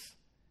sentence.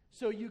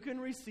 So you can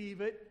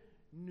receive it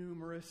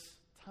numerous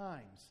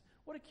times.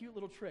 What a cute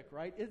little trick,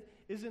 right?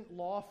 Isn't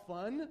law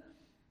fun?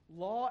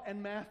 Law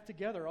and math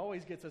together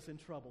always gets us in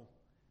trouble.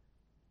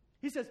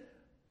 He says,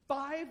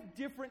 5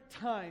 different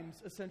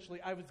times,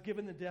 essentially, I was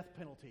given the death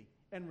penalty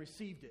and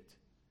received it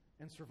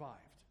and survived.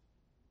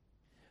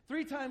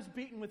 3 times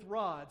beaten with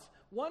rods,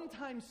 1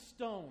 time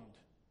stoned.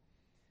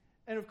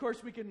 And of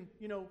course, we can,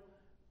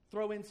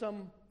 throw in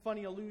some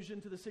funny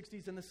allusion to the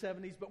 60s and the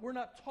 70s, but we're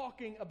not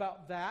talking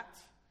about that.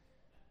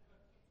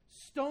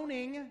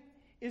 Stoning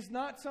is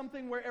not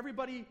something where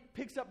everybody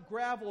picks up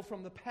gravel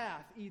from the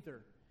path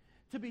either.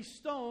 To be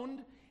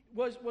stoned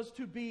was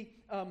to be,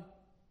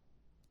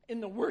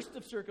 in the worst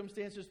of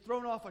circumstances,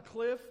 thrown off a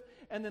cliff,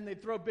 and then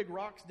they'd throw big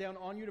rocks down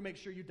on you to make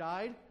sure you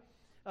died.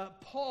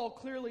 Paul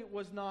clearly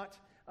was not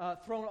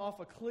thrown off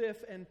a cliff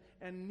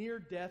and near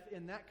death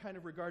in that kind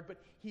of regard, but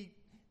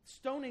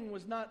stoning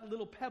was not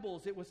little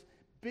pebbles. It was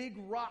big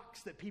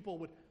rocks that people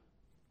would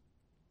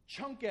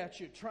chunk at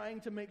you,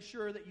 trying to make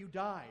sure that you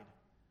died.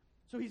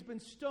 So he's been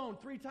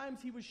stoned. 3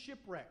 times he was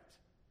shipwrecked.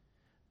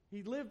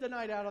 He lived a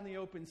night out on the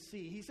open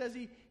sea. He says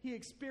he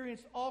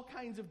experienced all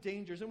kinds of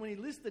dangers. And when he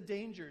lists the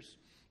dangers,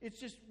 it's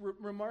just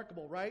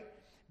remarkable, right?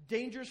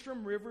 Dangers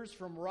from rivers,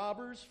 from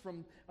robbers,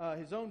 from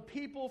his own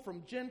people,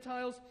 from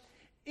Gentiles,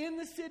 in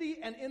the city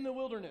and in the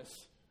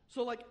wilderness.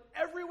 So like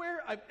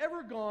everywhere I've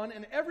ever gone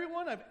and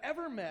everyone I've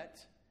ever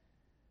met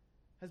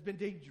has been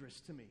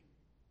dangerous to me.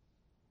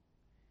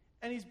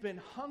 And he's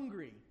been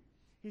hungry.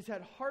 He's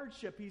had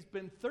hardship. He's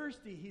been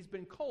thirsty. He's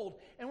been cold.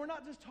 And we're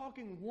not just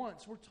talking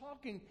once. We're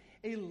talking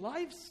a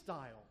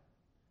lifestyle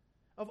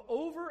of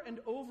over and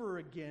over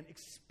again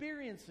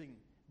experiencing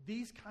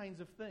these kinds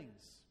of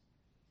things.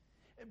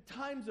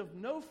 Times of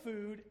no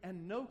food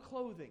and no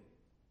clothing.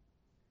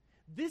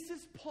 This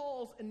is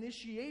Paul's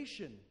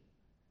initiation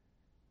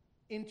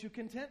into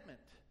contentment.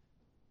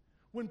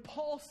 When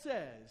Paul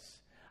says,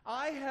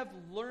 I have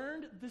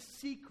learned the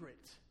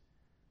secret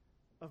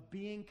of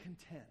being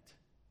content.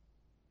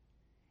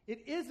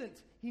 It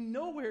isn't, he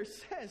nowhere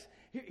says,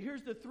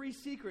 here's the 3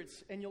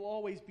 secrets and you'll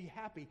always be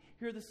happy.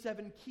 Here are the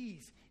 7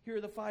 keys. Here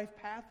are the 5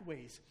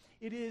 pathways.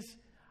 It is,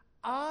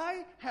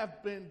 I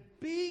have been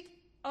beat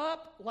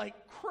up like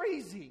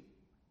crazy.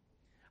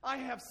 I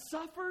have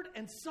suffered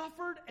and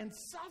suffered and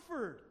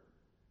suffered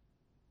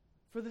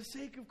for the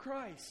sake of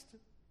Christ.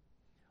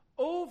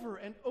 Over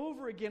and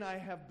over again, I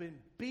have been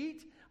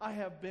beat. I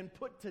have been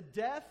put to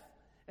death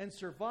and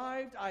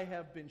survived. I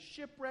have been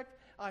shipwrecked.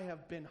 I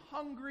have been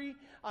hungry.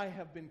 I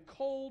have been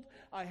cold.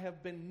 I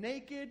have been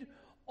naked,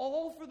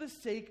 all for the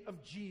sake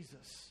of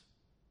Jesus.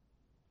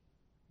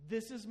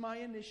 This is my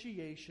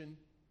initiation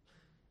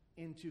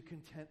into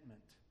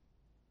contentment.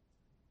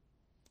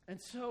 And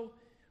so,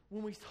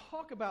 when we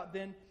talk about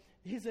then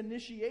his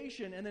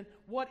initiation and then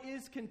what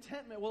is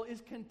contentment? Well,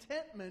 is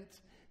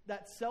contentment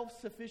that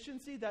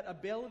self-sufficiency, that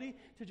ability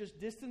to just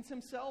distance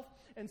himself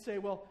and say,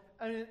 well,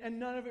 and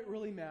none of it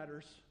really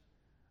matters.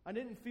 I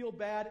didn't feel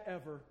bad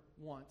ever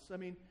once. I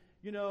mean,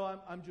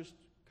 I'm just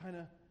kind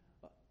of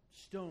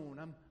stone.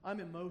 I'm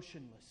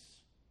emotionless.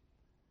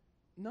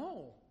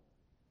 No.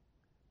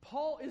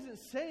 Paul isn't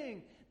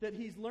saying that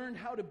he's learned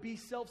how to be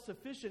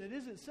self-sufficient. It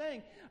isn't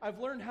saying, I've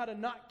learned how to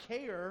not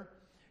care.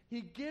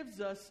 He gives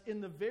us,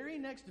 in the very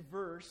next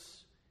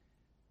verse,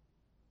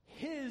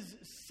 his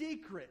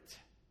secret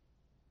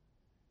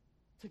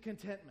to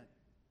contentment.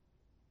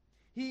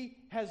 He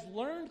has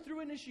learned through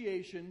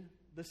initiation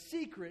the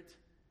secret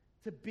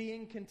to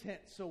being content.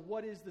 So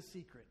what is the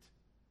secret?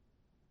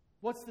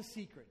 What's the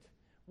secret?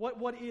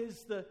 What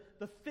is the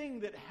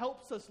thing that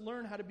helps us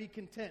learn how to be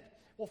content?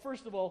 Well,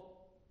 first of all,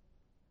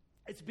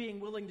 it's being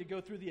willing to go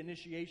through the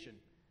initiation,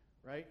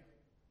 right?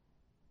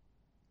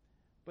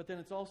 But then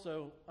it's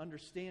also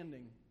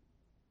understanding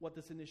what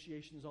this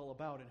initiation is all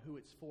about and who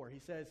it's for. He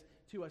says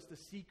to us the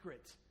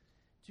secret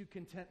to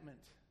contentment.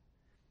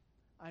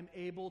 I'm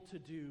able to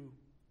do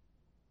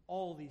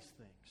all these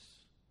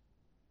things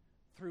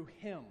through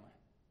Him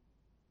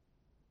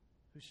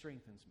who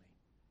strengthens me.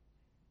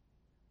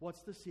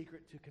 What's the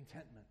secret to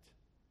contentment?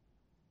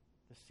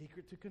 The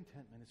secret to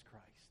contentment is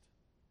Christ.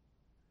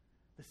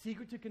 The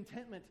secret to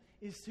contentment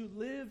is to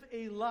live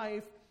a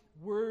life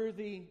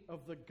worthy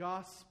of the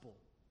gospel.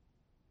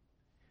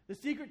 The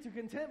secret to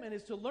contentment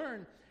is to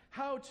learn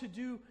how to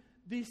do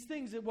these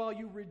things that while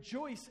you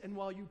rejoice and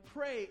while you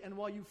pray and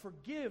while you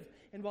forgive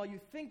and while you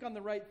think on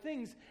the right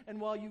things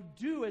and while you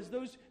do as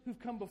those who've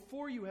come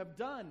before you have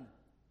done.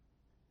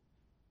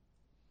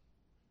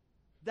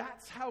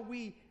 That's how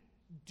we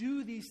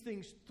do these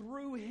things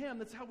through Him.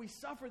 That's how we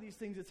suffer these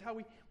things. It's how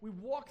we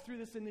walk through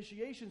this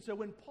initiation. So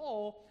when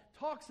Paul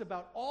talks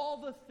about all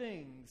the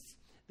things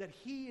that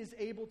he is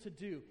able to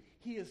do,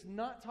 he is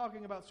not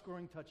talking about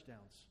scoring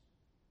touchdowns.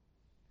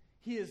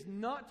 He is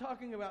not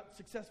talking about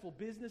successful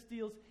business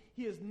deals.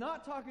 He is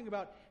not talking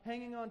about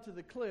hanging onto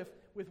the cliff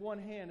with one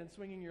hand and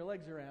swinging your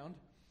legs around.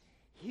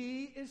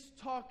 He is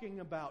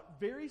talking about,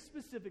 very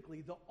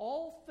specifically, the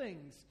all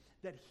things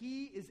that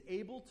he is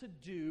able to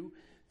do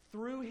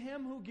through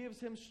Him who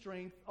gives him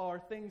strength are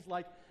things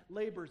like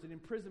labors and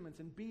imprisonments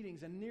and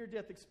beatings and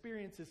near-death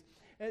experiences.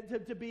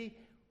 To be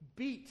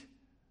beat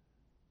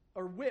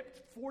or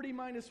whipped 40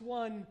 minus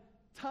 1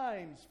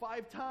 times,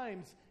 5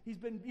 times. He's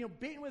been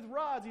beaten with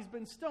rods. He's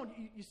been stoned.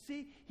 You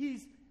see,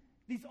 these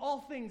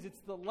all things. It's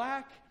the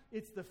lack.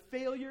 It's the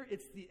failure.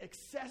 It's the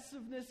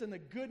excessiveness and the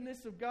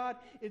goodness of God.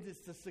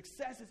 It's the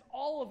success. It's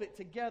all of it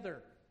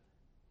together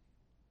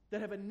that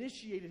have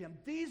initiated him.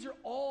 These are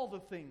all the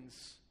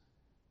things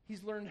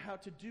he's learned how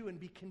to do and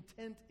be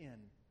content in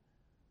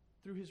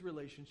through his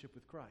relationship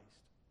with Christ.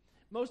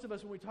 Most of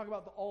us, when we talk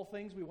about the all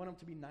things, we want them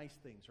to be nice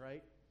things,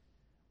 right?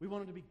 We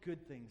want them to be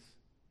good things.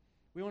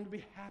 We want them to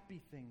be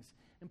happy things.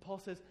 And Paul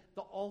says,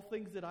 the all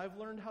things that I've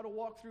learned how to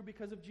walk through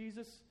because of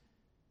Jesus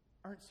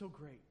aren't so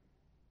great.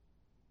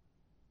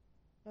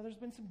 Now, there's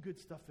been some good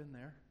stuff in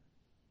there.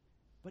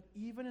 But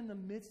even in the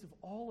midst of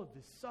all of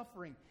this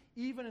suffering,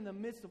 even in the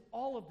midst of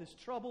all of this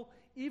trouble,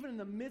 even in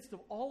the midst of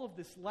all of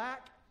this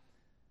lack,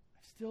 I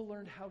I've still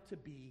learned how to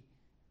be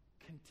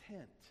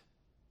content.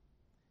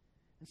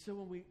 And so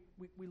when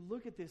we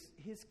look at this,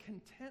 his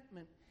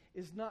contentment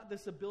is not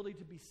this ability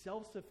to be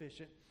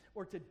self-sufficient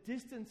or to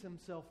distance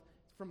himself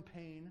from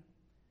pain,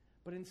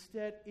 but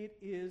instead it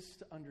is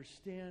to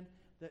understand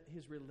that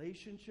his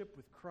relationship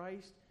with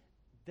Christ,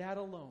 that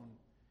alone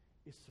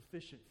is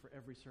sufficient for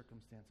every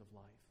circumstance of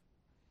life.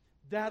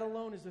 That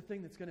alone is the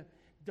thing that's going to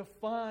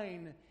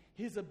define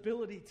his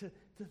ability to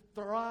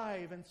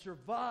thrive and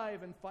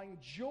survive and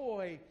find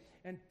joy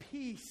and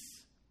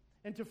peace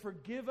and to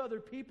forgive other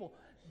people.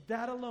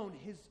 That alone,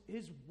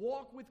 his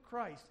walk with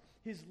Christ,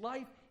 his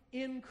life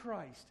in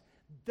Christ,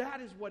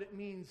 that is what it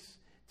means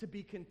to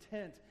be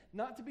content.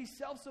 Not to be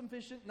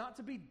self-sufficient, not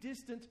to be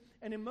distant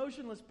and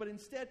emotionless, but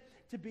instead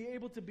to be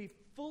able to be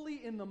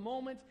fully in the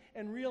moment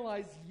and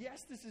realize,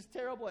 yes, this is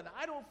terrible and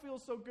I don't feel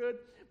so good,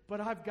 but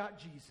I've got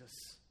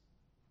Jesus.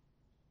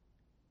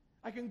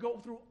 I can go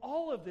through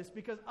all of this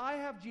because I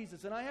have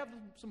Jesus and I have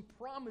some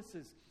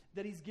promises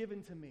that he's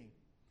given to me.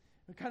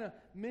 I kind of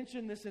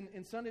mentioned this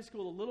in Sunday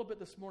school a little bit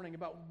this morning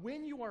about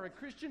when you are a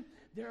Christian,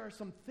 there are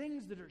some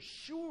things that are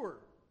sure.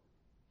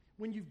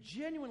 When you've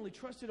genuinely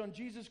trusted on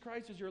Jesus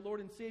Christ as your Lord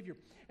and Savior,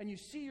 and you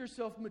see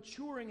yourself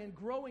maturing and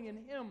growing in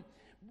him,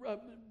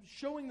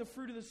 showing the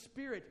fruit of the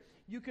Spirit,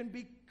 you can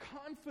be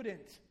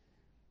confident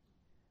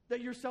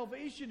that your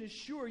salvation is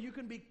sure. You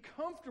can be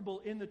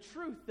comfortable in the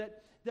truth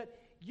that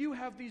you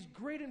have these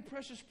great and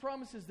precious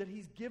promises that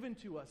he's given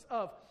to us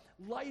of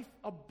life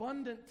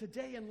abundant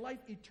today and life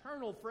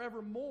eternal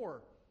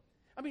forevermore.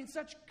 I mean,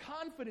 such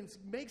confidence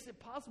makes it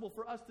possible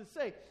for us to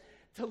say,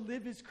 to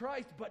live is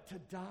Christ, but to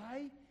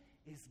die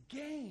is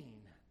gain.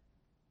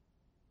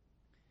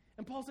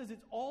 And Paul says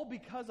it's all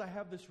because I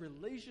have this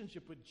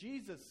relationship with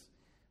Jesus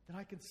that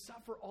I can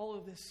suffer all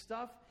of this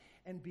stuff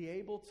and be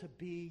able to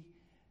be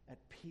at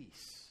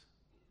peace,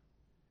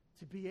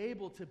 to be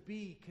able to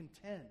be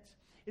content.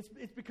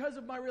 It's because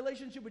of my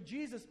relationship with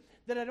Jesus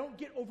that I don't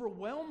get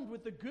overwhelmed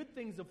with the good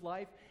things of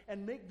life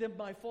and make them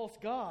my false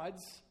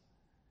gods.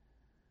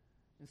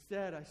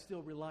 Instead, I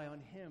still rely on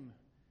him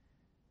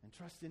and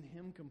trust in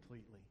him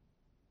completely.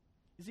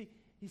 You see,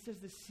 he says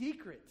the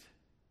secret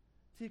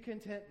to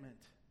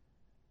contentment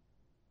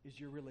is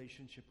your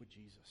relationship with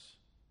Jesus.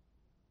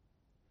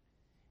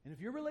 And if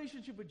your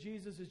relationship with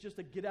Jesus is just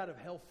a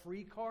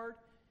get-out-of-hell-free card,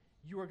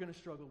 you are going to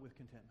struggle with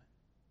contentment.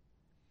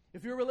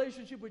 If your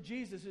relationship with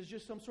Jesus is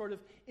just some sort of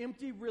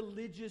empty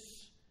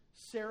religious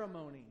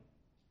ceremony,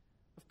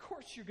 of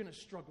course you're going to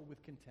struggle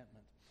with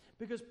contentment.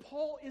 Because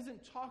Paul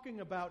isn't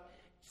talking about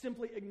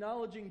simply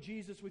acknowledging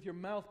Jesus with your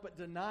mouth, but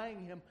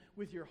denying him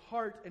with your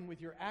heart and with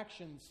your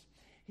actions.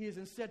 He is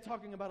instead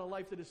talking about a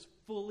life that is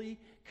fully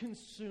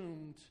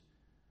consumed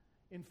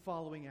in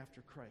following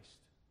after Christ.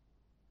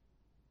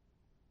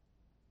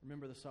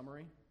 Remember the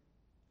summary?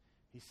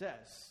 He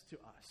says to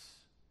us,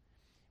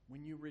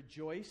 when you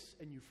rejoice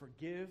and you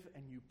forgive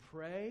and you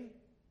pray,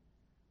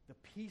 the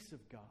peace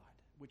of God,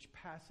 which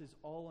passes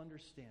all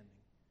understanding,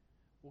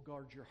 will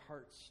guard your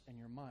hearts and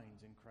your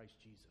minds in Christ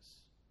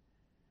Jesus.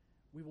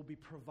 We will be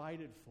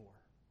provided for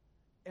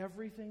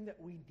everything that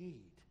we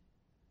need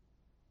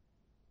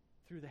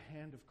through the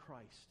hand of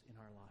Christ in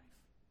our life.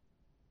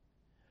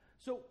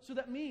 So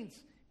that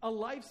means a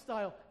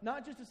lifestyle,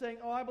 not just to saying,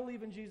 oh, I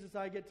believe in Jesus,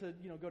 I get to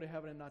go to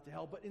heaven and not to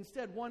hell, but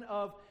instead one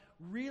of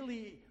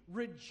really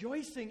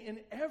rejoicing in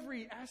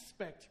every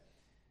aspect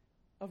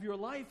of your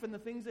life and the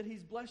things that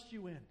he's blessed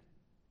you in.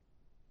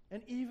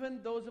 And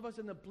even those of us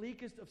in the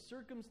bleakest of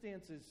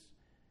circumstances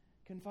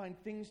can find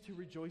things to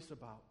rejoice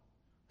about,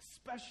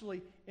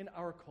 especially in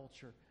our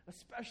culture,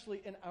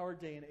 especially in our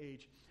day and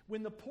age,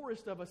 when the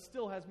poorest of us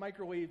still has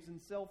microwaves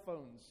and cell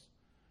phones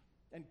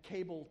and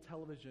cable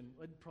television.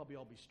 It'd probably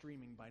all be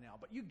streaming by now,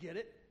 but you get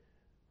it,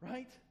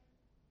 right?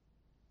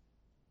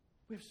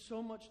 We have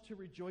so much to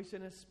rejoice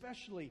in,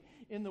 especially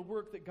in the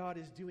work that God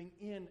is doing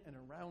in and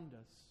around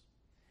us.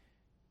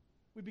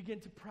 We begin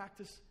to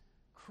practice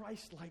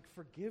Christ-like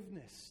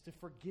forgiveness, to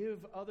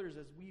forgive others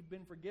as we've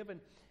been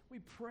forgiven. We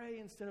pray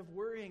instead of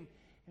worrying,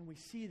 and we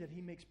see that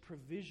he makes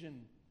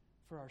provision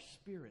for our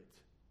spirit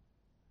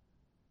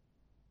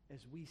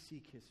as we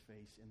seek his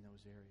face in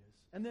those areas.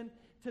 And then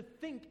to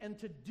think and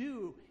to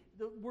do,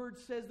 the word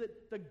says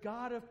that the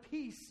God of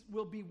peace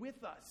will be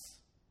with us.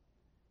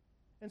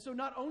 And so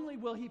not only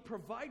will he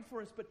provide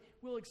for us, but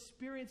we'll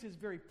experience his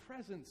very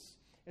presence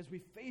as we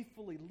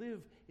faithfully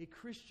live a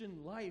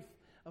Christian life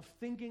of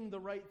thinking the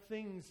right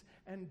things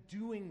and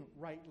doing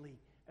rightly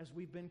as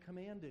we've been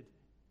commanded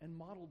and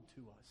modeled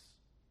to us.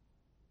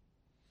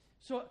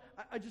 So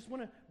I just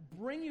want to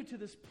bring you to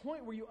this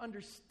point where you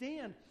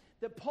understand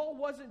that Paul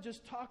wasn't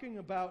just talking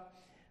about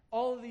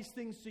all of these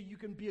things so you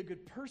can be a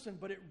good person,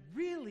 but it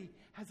really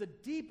has a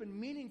deep and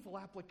meaningful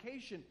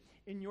application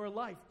in your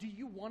life. Do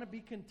you want to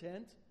be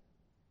content?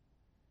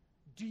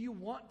 Do you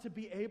want to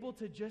be able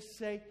to just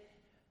say,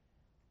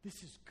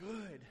 this is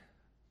good.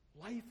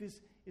 Life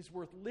is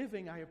worth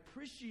living. I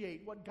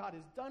appreciate what God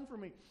has done for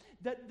me.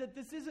 That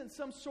this isn't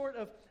some sort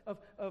of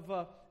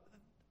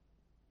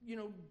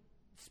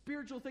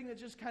spiritual thing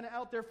that's just kind of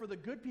out there for the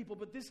good people,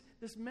 but this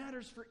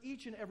matters for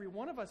each and every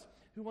one of us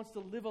who wants to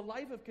live a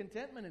life of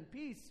contentment and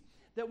peace,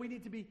 that we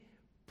need to be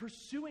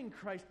pursuing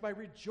Christ by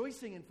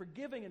rejoicing and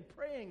forgiving and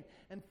praying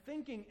and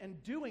thinking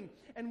and doing.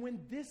 And when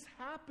this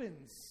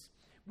happens,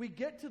 we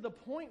get to the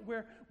point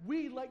where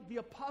we, like the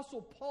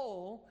Apostle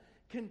Paul,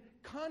 can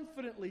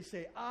confidently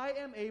say, I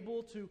am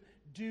able to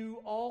do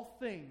all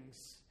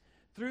things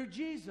through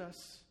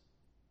Jesus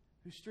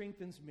who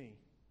strengthens me.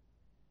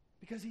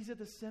 Because He's at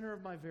the center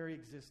of my very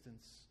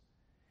existence.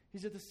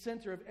 He's at the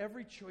center of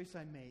every choice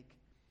I make.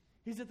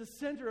 He's at the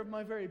center of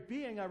my very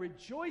being. I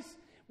rejoice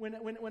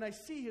when I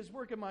see His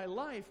work in my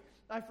life.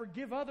 I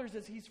forgive others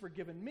as He's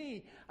forgiven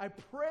me. I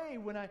pray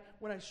when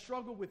I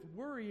struggle with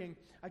worrying.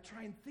 I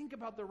try and think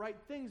about the right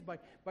things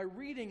by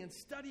reading and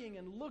studying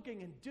and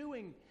looking and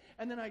doing.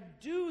 And then I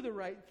do the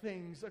right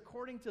things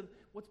according to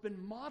what's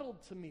been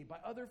modeled to me by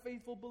other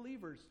faithful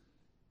believers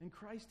and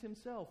Christ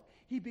Himself.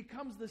 He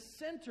becomes the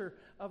center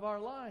of our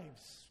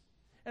lives.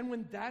 And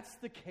when that's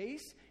the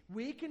case,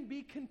 we can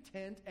be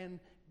content and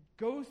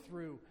go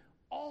through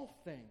all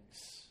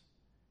things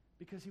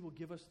because He will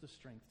give us the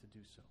strength to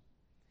do so.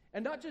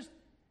 And not just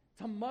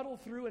to muddle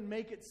through and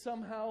make it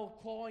somehow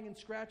clawing and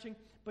scratching,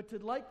 but to,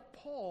 like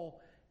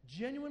Paul,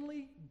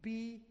 genuinely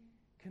be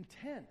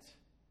content,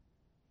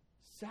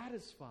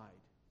 satisfied,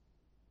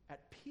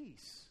 at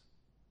peace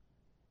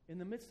in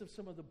the midst of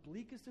some of the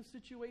bleakest of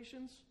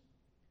situations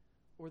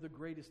or the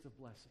greatest of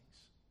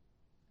blessings.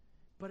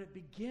 But it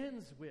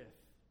begins with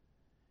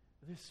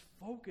this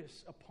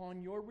focus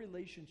upon your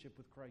relationship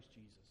with Christ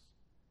Jesus.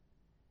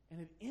 And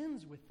it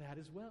ends with that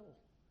as well.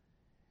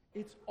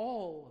 It's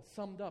all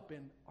summed up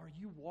in, are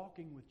you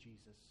walking with Jesus?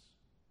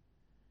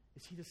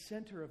 Is He the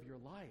center of your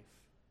life?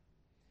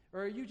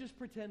 Or are you just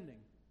pretending?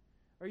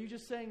 Are you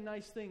just saying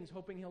nice things,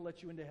 hoping He'll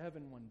let you into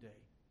heaven one day?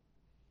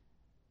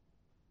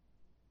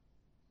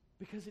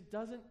 Because it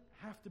doesn't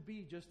have to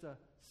be just a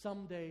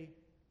someday,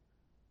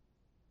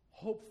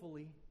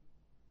 hopefully,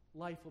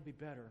 life will be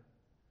better.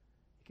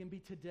 It can be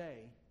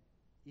today,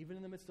 even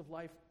in the midst of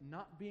life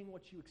not being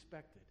what you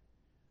expected.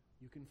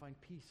 You can find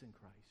peace in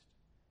Christ.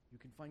 You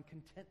can find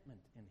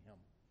contentment in Him.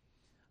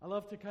 I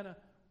love to kind of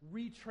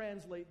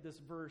retranslate this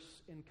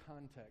verse in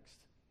context.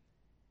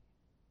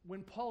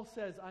 When Paul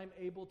says, I'm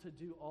able to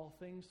do all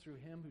things through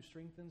Him who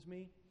strengthens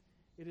me,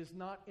 it is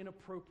not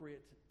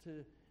inappropriate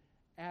to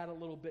add a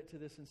little bit to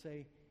this and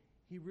say,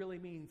 he really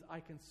means I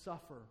can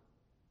suffer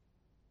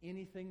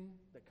anything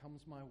that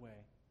comes my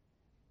way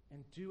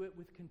and do it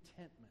with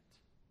contentment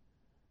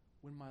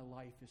when my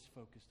life is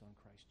focused on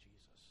Christ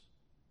Jesus.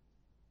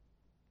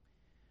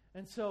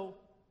 And so,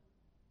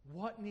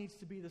 what needs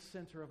to be the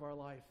center of our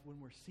life when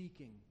we're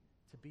seeking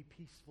to be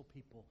peaceful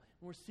people,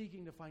 when we're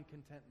seeking to find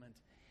contentment?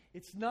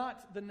 It's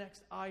not the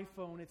next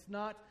iPhone. It's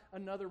not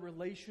another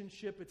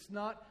relationship. It's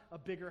not a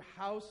bigger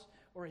house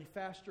or a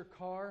faster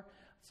car.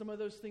 Some of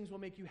those things will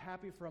make you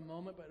happy for a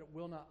moment, but it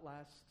will not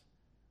last.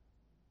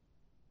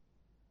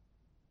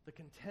 The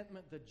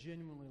contentment that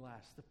genuinely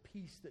lasts, the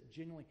peace that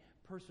genuinely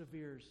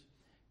perseveres,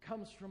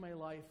 comes from a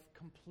life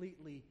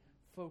completely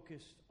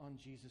focused on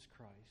Jesus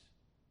Christ.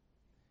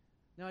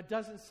 Now, it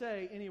doesn't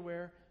say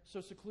anywhere,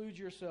 so seclude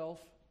yourself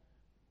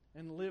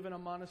and live in a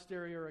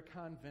monastery or a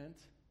convent.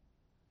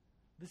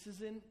 This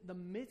is in the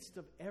midst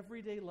of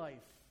everyday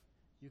life.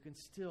 You can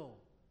still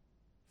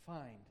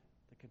find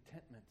the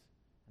contentment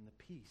and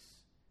the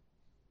peace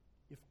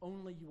if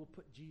only you will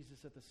put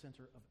Jesus at the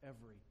center of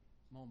every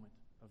moment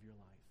of your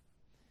life.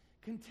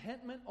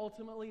 Contentment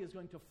ultimately is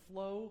going to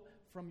flow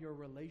from your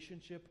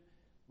relationship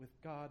with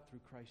God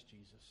through Christ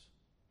Jesus.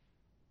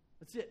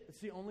 That's it. It's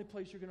the only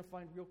place you're going to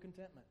find real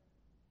contentment.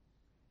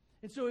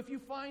 And so if you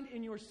find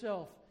in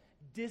yourself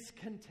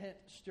discontent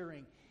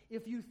stirring,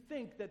 if you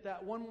think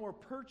that one more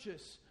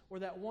purchase or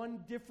that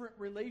one different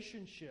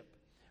relationship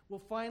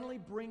will finally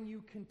bring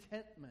you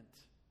contentment,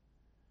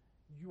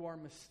 you are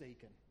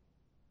mistaken.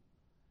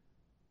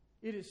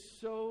 It is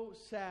so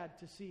sad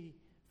to see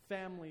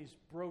families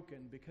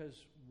broken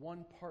because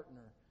one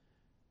partner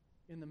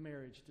in the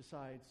marriage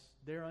decides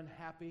they're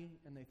unhappy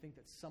and they think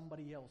that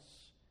somebody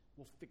else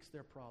will fix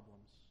their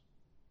problems.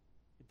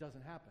 It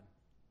doesn't happen.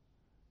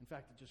 In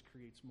fact, it just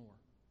creates more.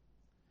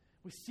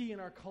 We see in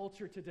our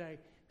culture today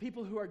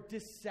people who are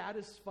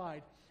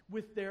dissatisfied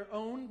with their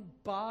own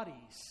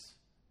bodies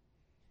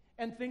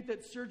and think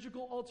that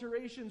surgical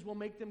alterations will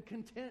make them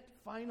content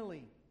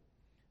finally.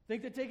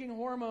 Think that taking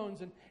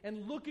hormones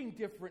and looking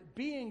different,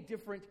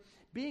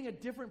 being a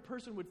different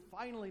person would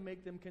finally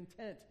make them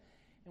content.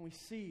 And we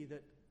see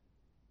that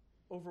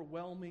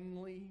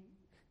overwhelmingly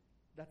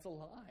that's a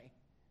lie.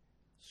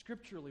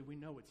 Scripturally, we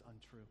know it's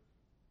untrue.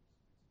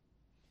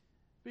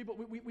 People,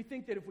 we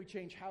think that if we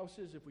change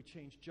houses, if we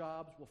change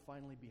jobs, we'll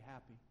finally be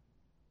happy.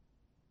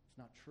 It's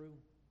not true.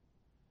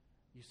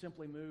 You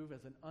simply move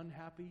as an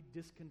unhappy,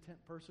 discontent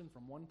person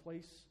from one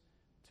place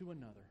to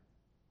another.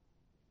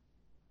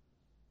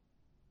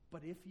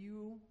 But if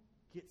you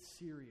get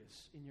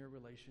serious in your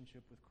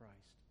relationship with Christ,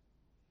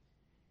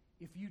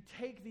 if you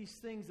take these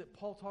things that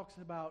Paul talks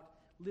about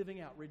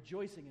living out,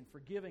 rejoicing and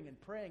forgiving and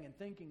praying and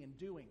thinking and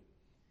doing,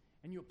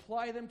 and you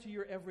apply them to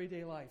your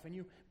everyday life, and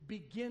you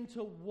begin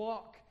to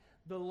walk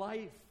the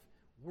life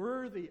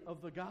worthy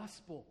of the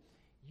gospel,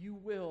 you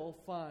will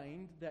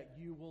find that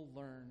you will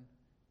learn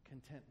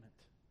contentment.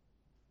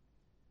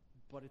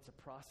 But it's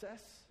a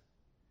process,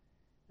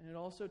 and it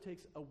also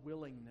takes a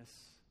willingness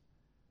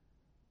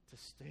to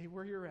stay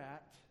where you're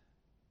at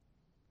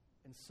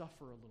and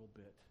suffer a little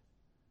bit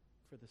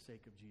for the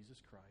sake of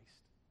Jesus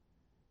Christ,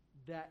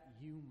 that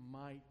you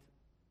might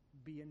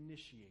be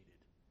initiated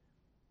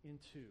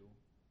into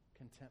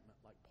contentment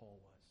like Paul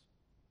was.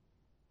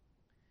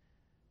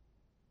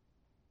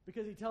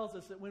 Because he tells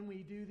us that when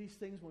we do these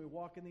things, when we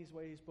walk in these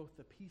ways, both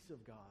the peace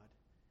of God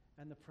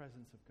and the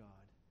presence of God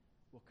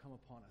will come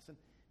upon us. And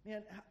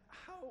man,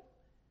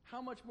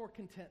 how much more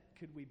content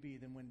could we be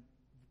than when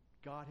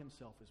God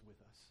himself is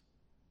with us?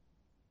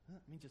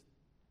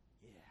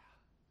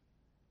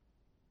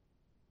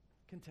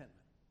 Contentment.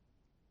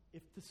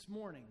 If this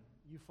morning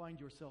you find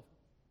yourself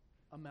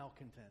a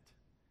malcontent,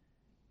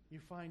 you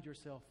find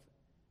yourself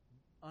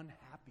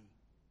unhappy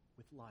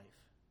with life,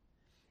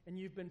 and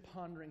you've been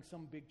pondering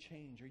some big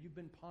change, or you've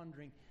been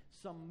pondering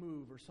some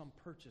move or some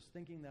purchase,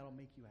 thinking that'll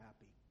make you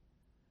happy,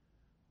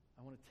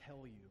 I want to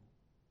tell you,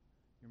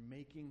 you're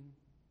making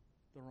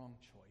the wrong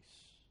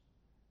choice.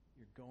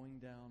 You're going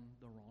down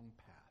the wrong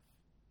path.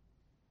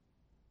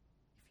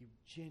 If you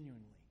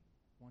genuinely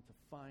want to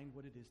find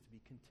what it is to be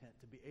content,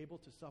 to be able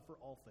to suffer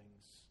all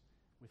things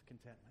with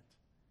contentment,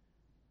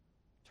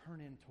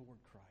 turn in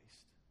toward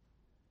Christ.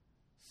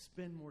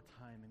 Spend more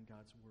time in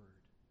God's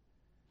Word.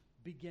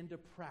 Begin to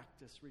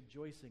practice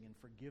rejoicing and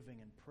forgiving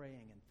and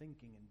praying and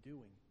thinking and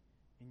doing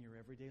in your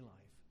everyday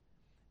life.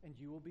 And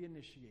you will be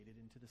initiated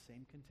into the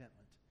same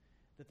contentment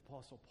that the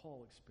Apostle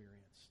Paul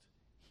experienced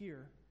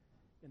here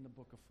in the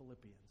book of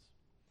Philippians.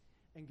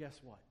 And guess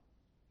what?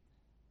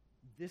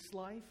 This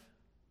life,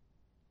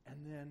 and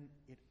then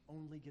it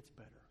only gets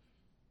better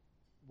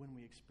when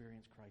we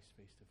experience Christ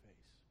face to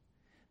face.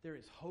 There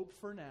is hope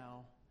for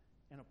now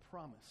and a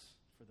promise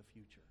for the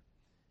future.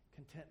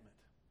 Contentment.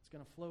 It's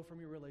going to flow from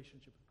your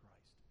relationship with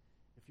Christ.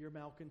 If you're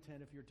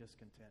malcontent, if you're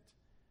discontent,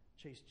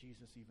 chase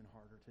Jesus even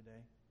harder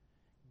today.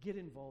 Get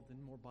involved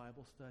in more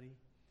Bible study.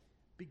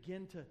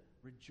 Begin to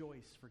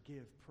rejoice,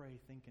 forgive, pray,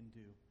 think, and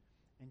do.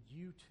 And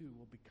you too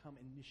will become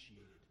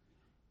initiated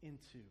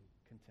into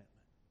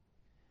contentment.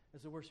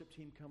 As the worship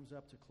team comes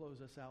up to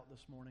close us out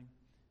this morning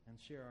and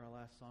share our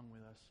last song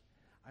with us,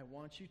 I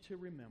want you to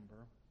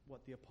remember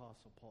what the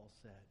Apostle Paul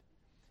said.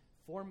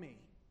 For me,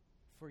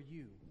 for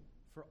you,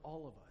 for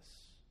all of us,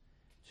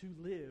 to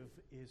live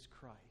is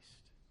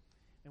Christ.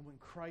 And when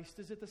Christ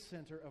is at the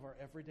center of our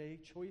everyday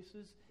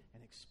choices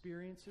and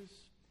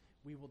experiences,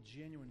 we will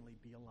genuinely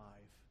be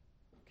alive,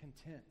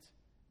 content,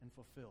 and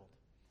fulfilled.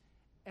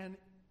 And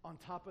on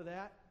top of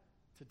that,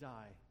 to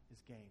die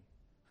is gain.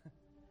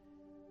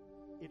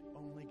 It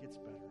only gets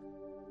better.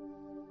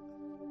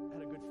 I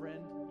had a good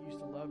friend who used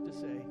to love to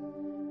say,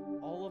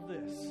 all of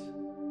this,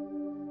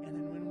 and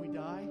then when we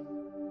die,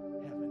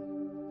 heaven.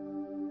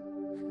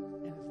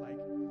 And it's like,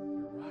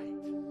 you're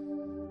right.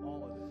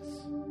 All of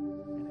this,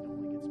 and it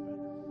only gets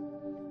better.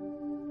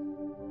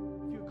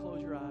 If you would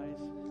close your eyes,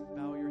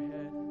 bow your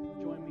head,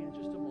 join me in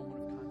just a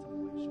moment of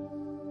contemplation.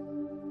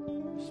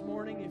 This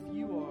morning, if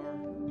you are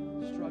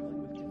struggling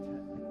with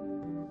contentment,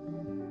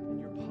 and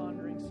you're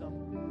pondering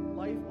some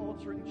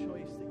life-altering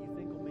choice that you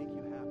think will make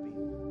you happy,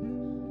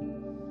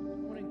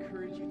 I want to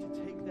encourage you to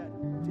take that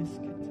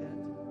discontent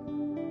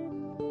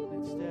and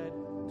instead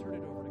turn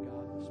it over to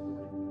God this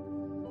morning.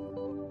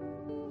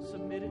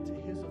 Submit it to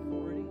His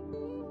authority.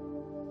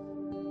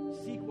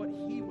 Seek what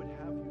He would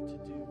have you to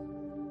do.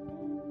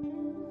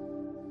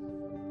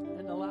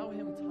 And allow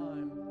Him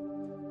time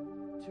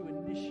to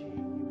initiate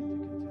you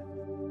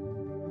into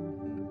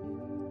contentment.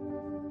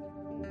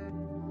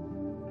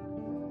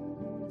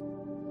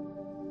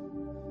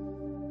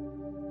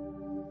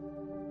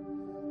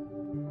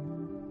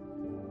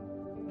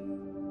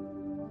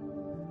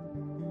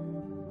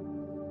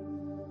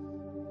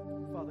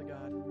 Father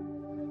God,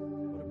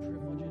 what a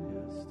privilege it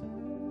is to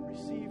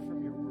receive from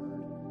your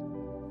word.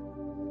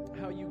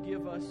 How you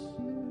give us,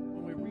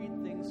 when we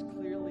read things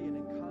clearly and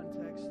in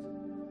context,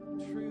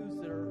 truths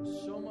that are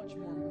so much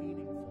more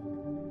meaningful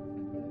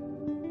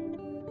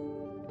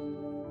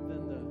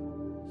than the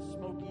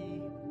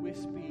smoky,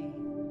 wispy,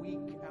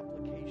 weak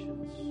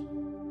applications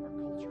our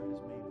culture has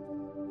made of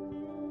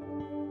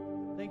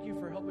them. Thank you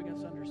for helping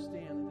us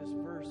understand that this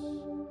verse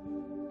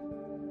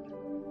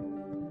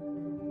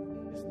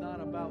is not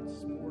about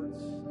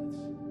sports.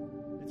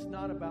 It's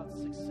not about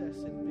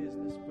success in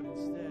business, but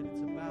instead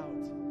it's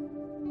about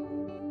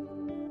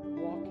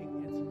walking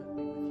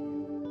intimately with you.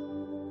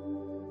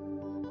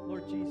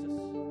 Lord Jesus,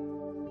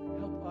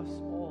 help us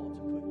all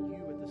to put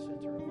you at the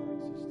center of our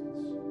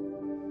existence.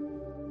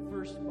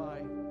 First,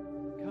 by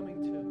coming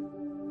to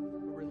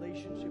a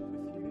relationship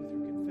with you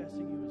through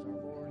confessing you as our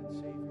Lord and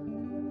Savior.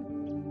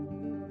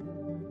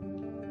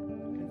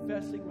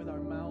 Confessing with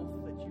our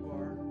mouth that you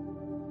are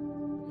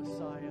the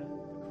Messiah,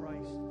 the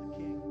Christ, the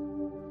King,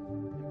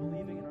 and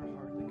believing in our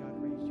heart that God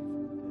raised you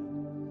from the dead.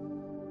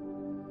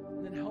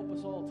 And then help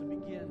us all to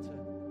begin to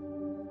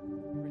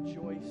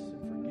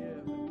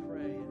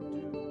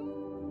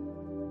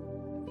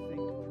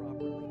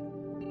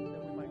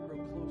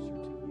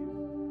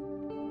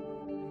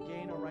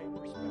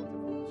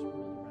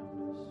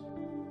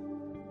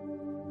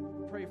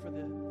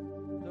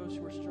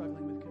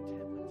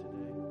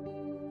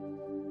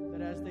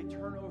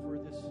turn over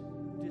this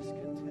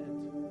discontent,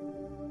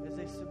 as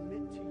they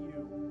submit to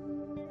you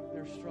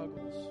their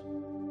struggles,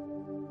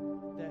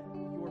 that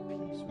your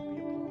peace would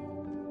be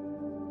upon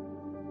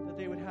them, that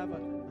they would have a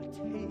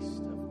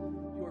taste of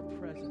your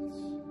presence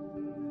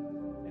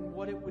and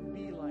what it would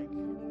be like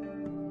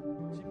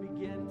to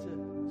begin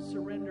to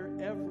surrender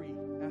every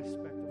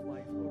aspect of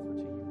life over to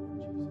you, Lord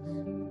Jesus,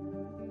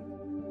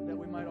 that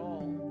we might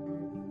all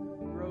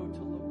grow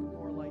to look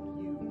more like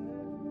you over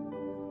time.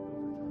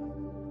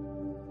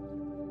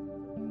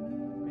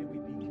 May we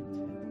be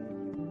content in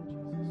you, Lord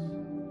Jesus.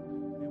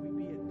 May we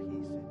be at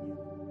peace in you.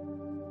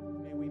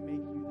 May we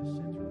make you the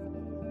center of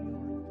all that we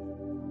are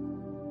and do.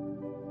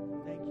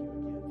 Thank you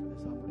again for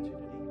this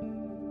opportunity.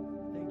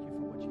 Thank you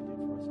for what you did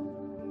for us on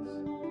the cross.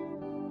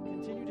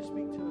 Continue to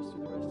speak to us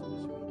through the rest of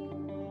this week.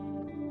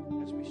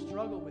 As we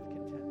struggle with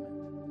contentment,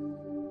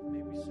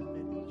 may we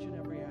submit each and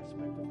every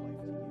aspect of life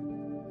to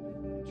you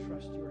and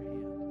trust your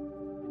hand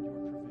and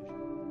your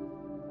provision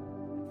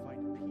and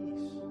find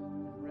peace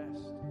and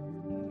rest and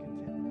contentment in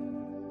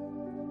you.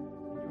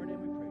 In your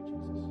name we pray,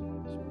 Jesus.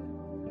 This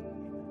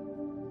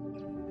morning.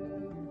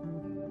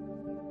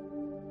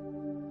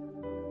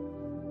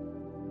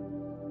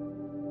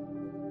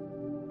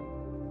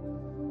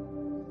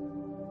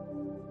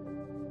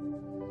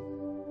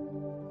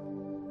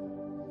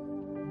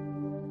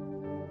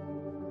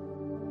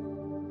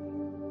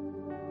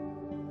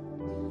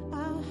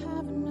 I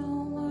have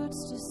no words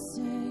to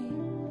say,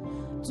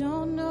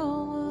 don't know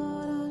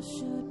what I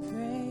should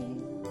pray.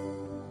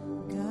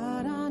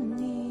 God, I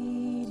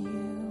need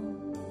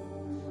you.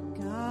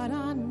 God,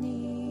 I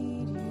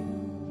need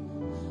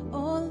you.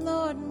 Oh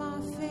Lord, my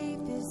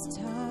faith is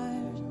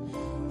tired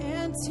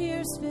and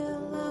tears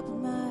fill up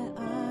my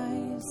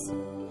eyes,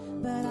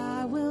 but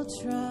I will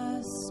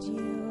trust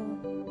you.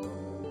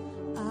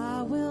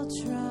 I will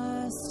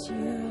trust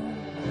you.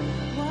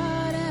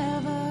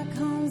 Whatever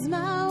comes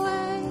my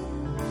way,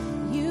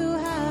 you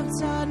have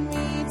taught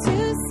me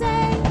to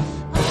say,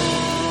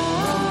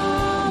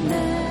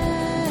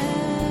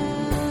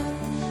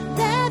 Amen.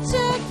 Let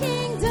your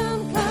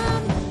kingdom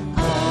come.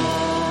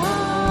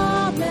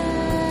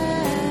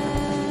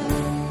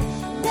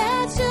 Amen.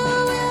 Let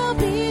your will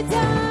be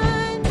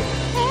done.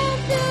 And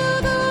through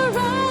the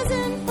rise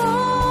and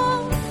fall,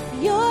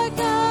 your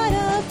God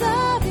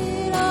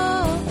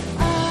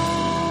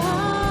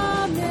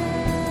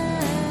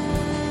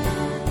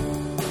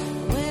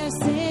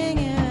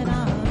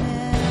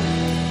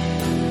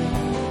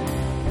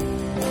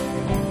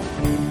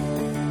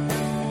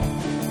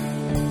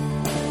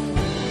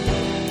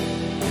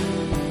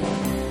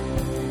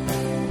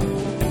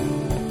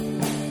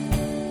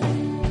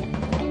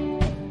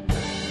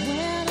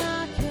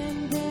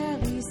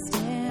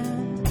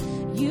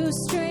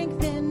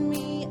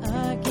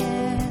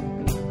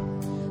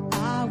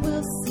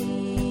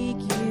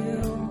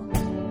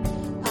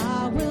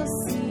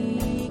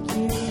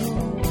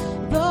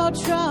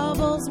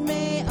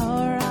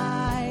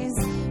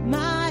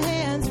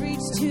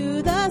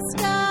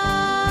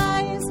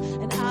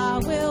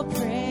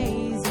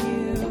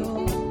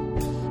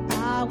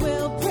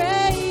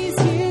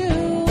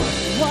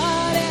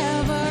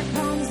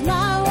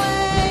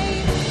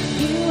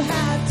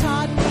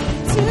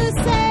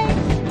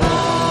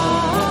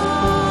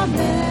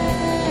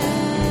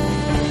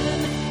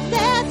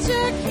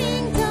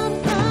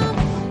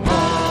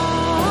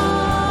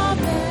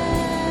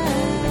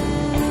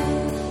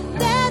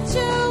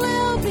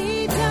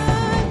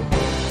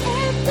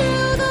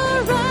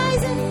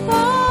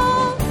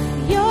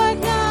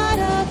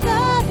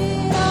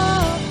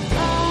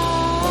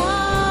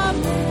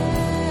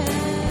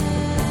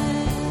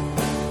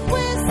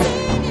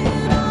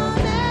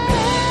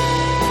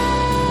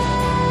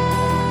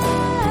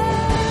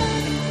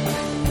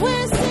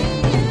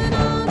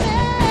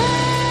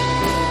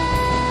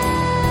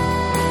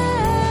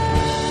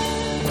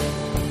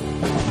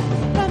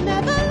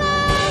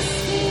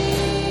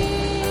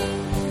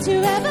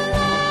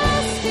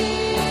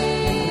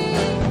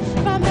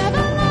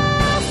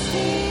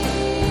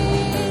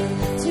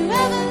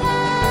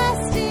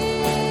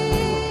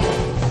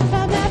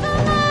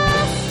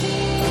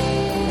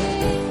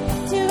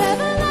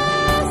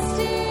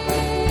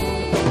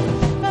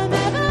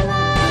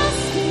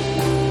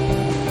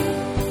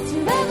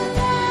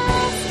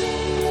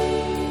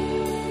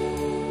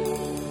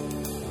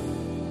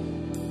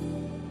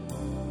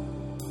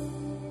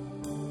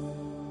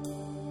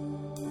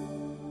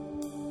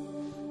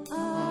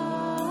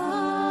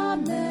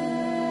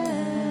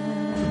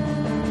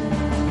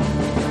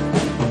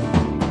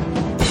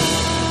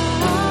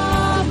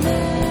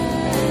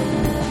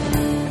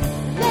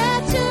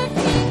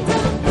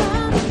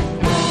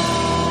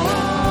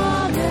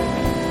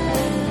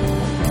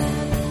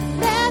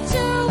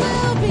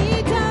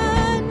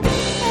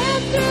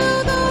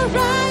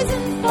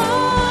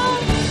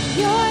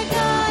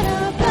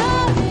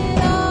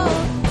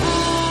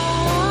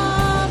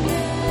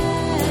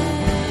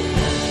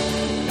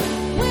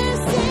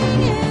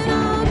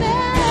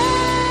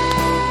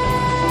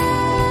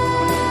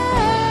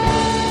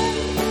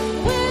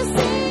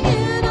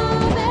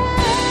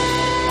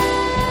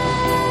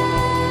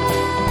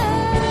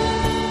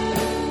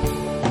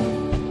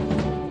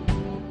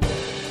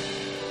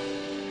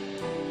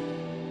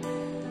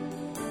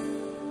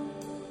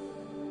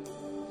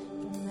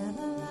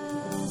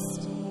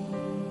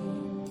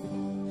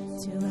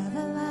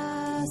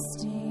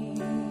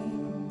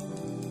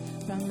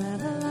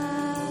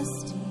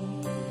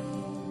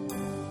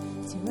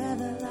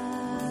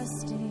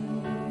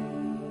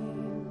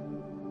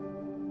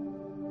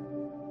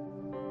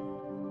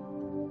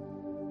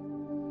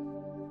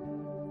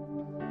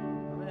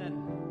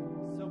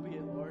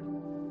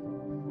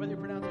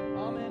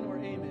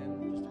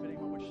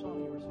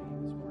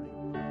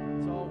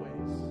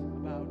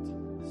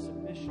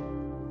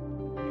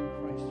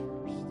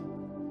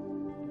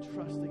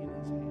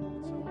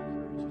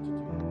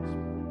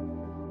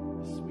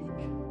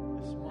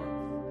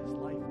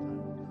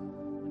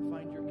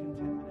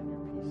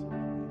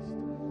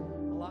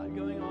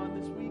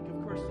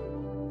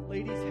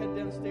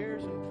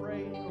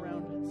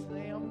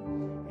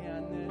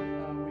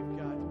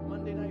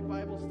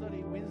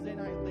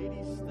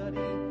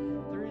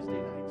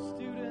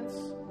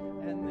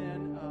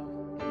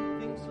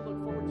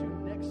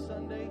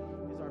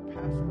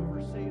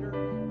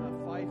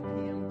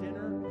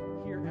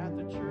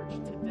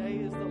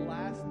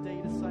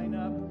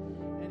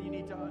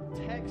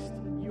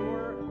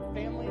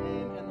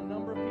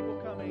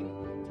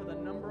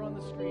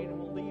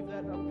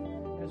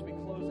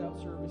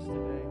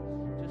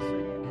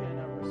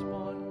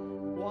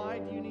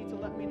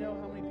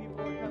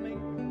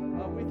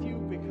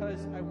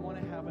I want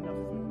to have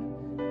enough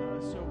food.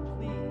 So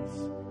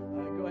please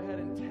go ahead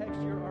and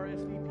text your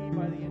RSVP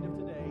by the end of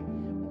today.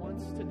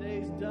 Once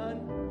today's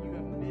done, you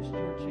have missed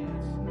your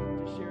chance to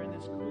share in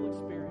this cool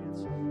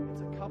experience.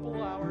 It's a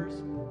couple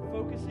hours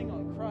focusing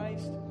on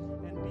Christ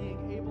and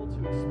being able to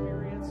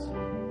experience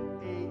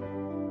a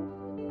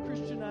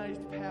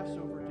Christianized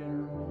Passover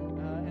dinner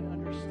and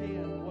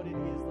understand what it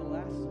is the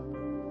Last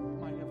Supper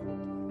might have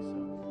looked like.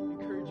 So I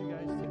encourage you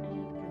guys to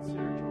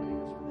consider joining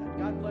us for that.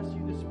 God bless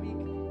you this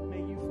week.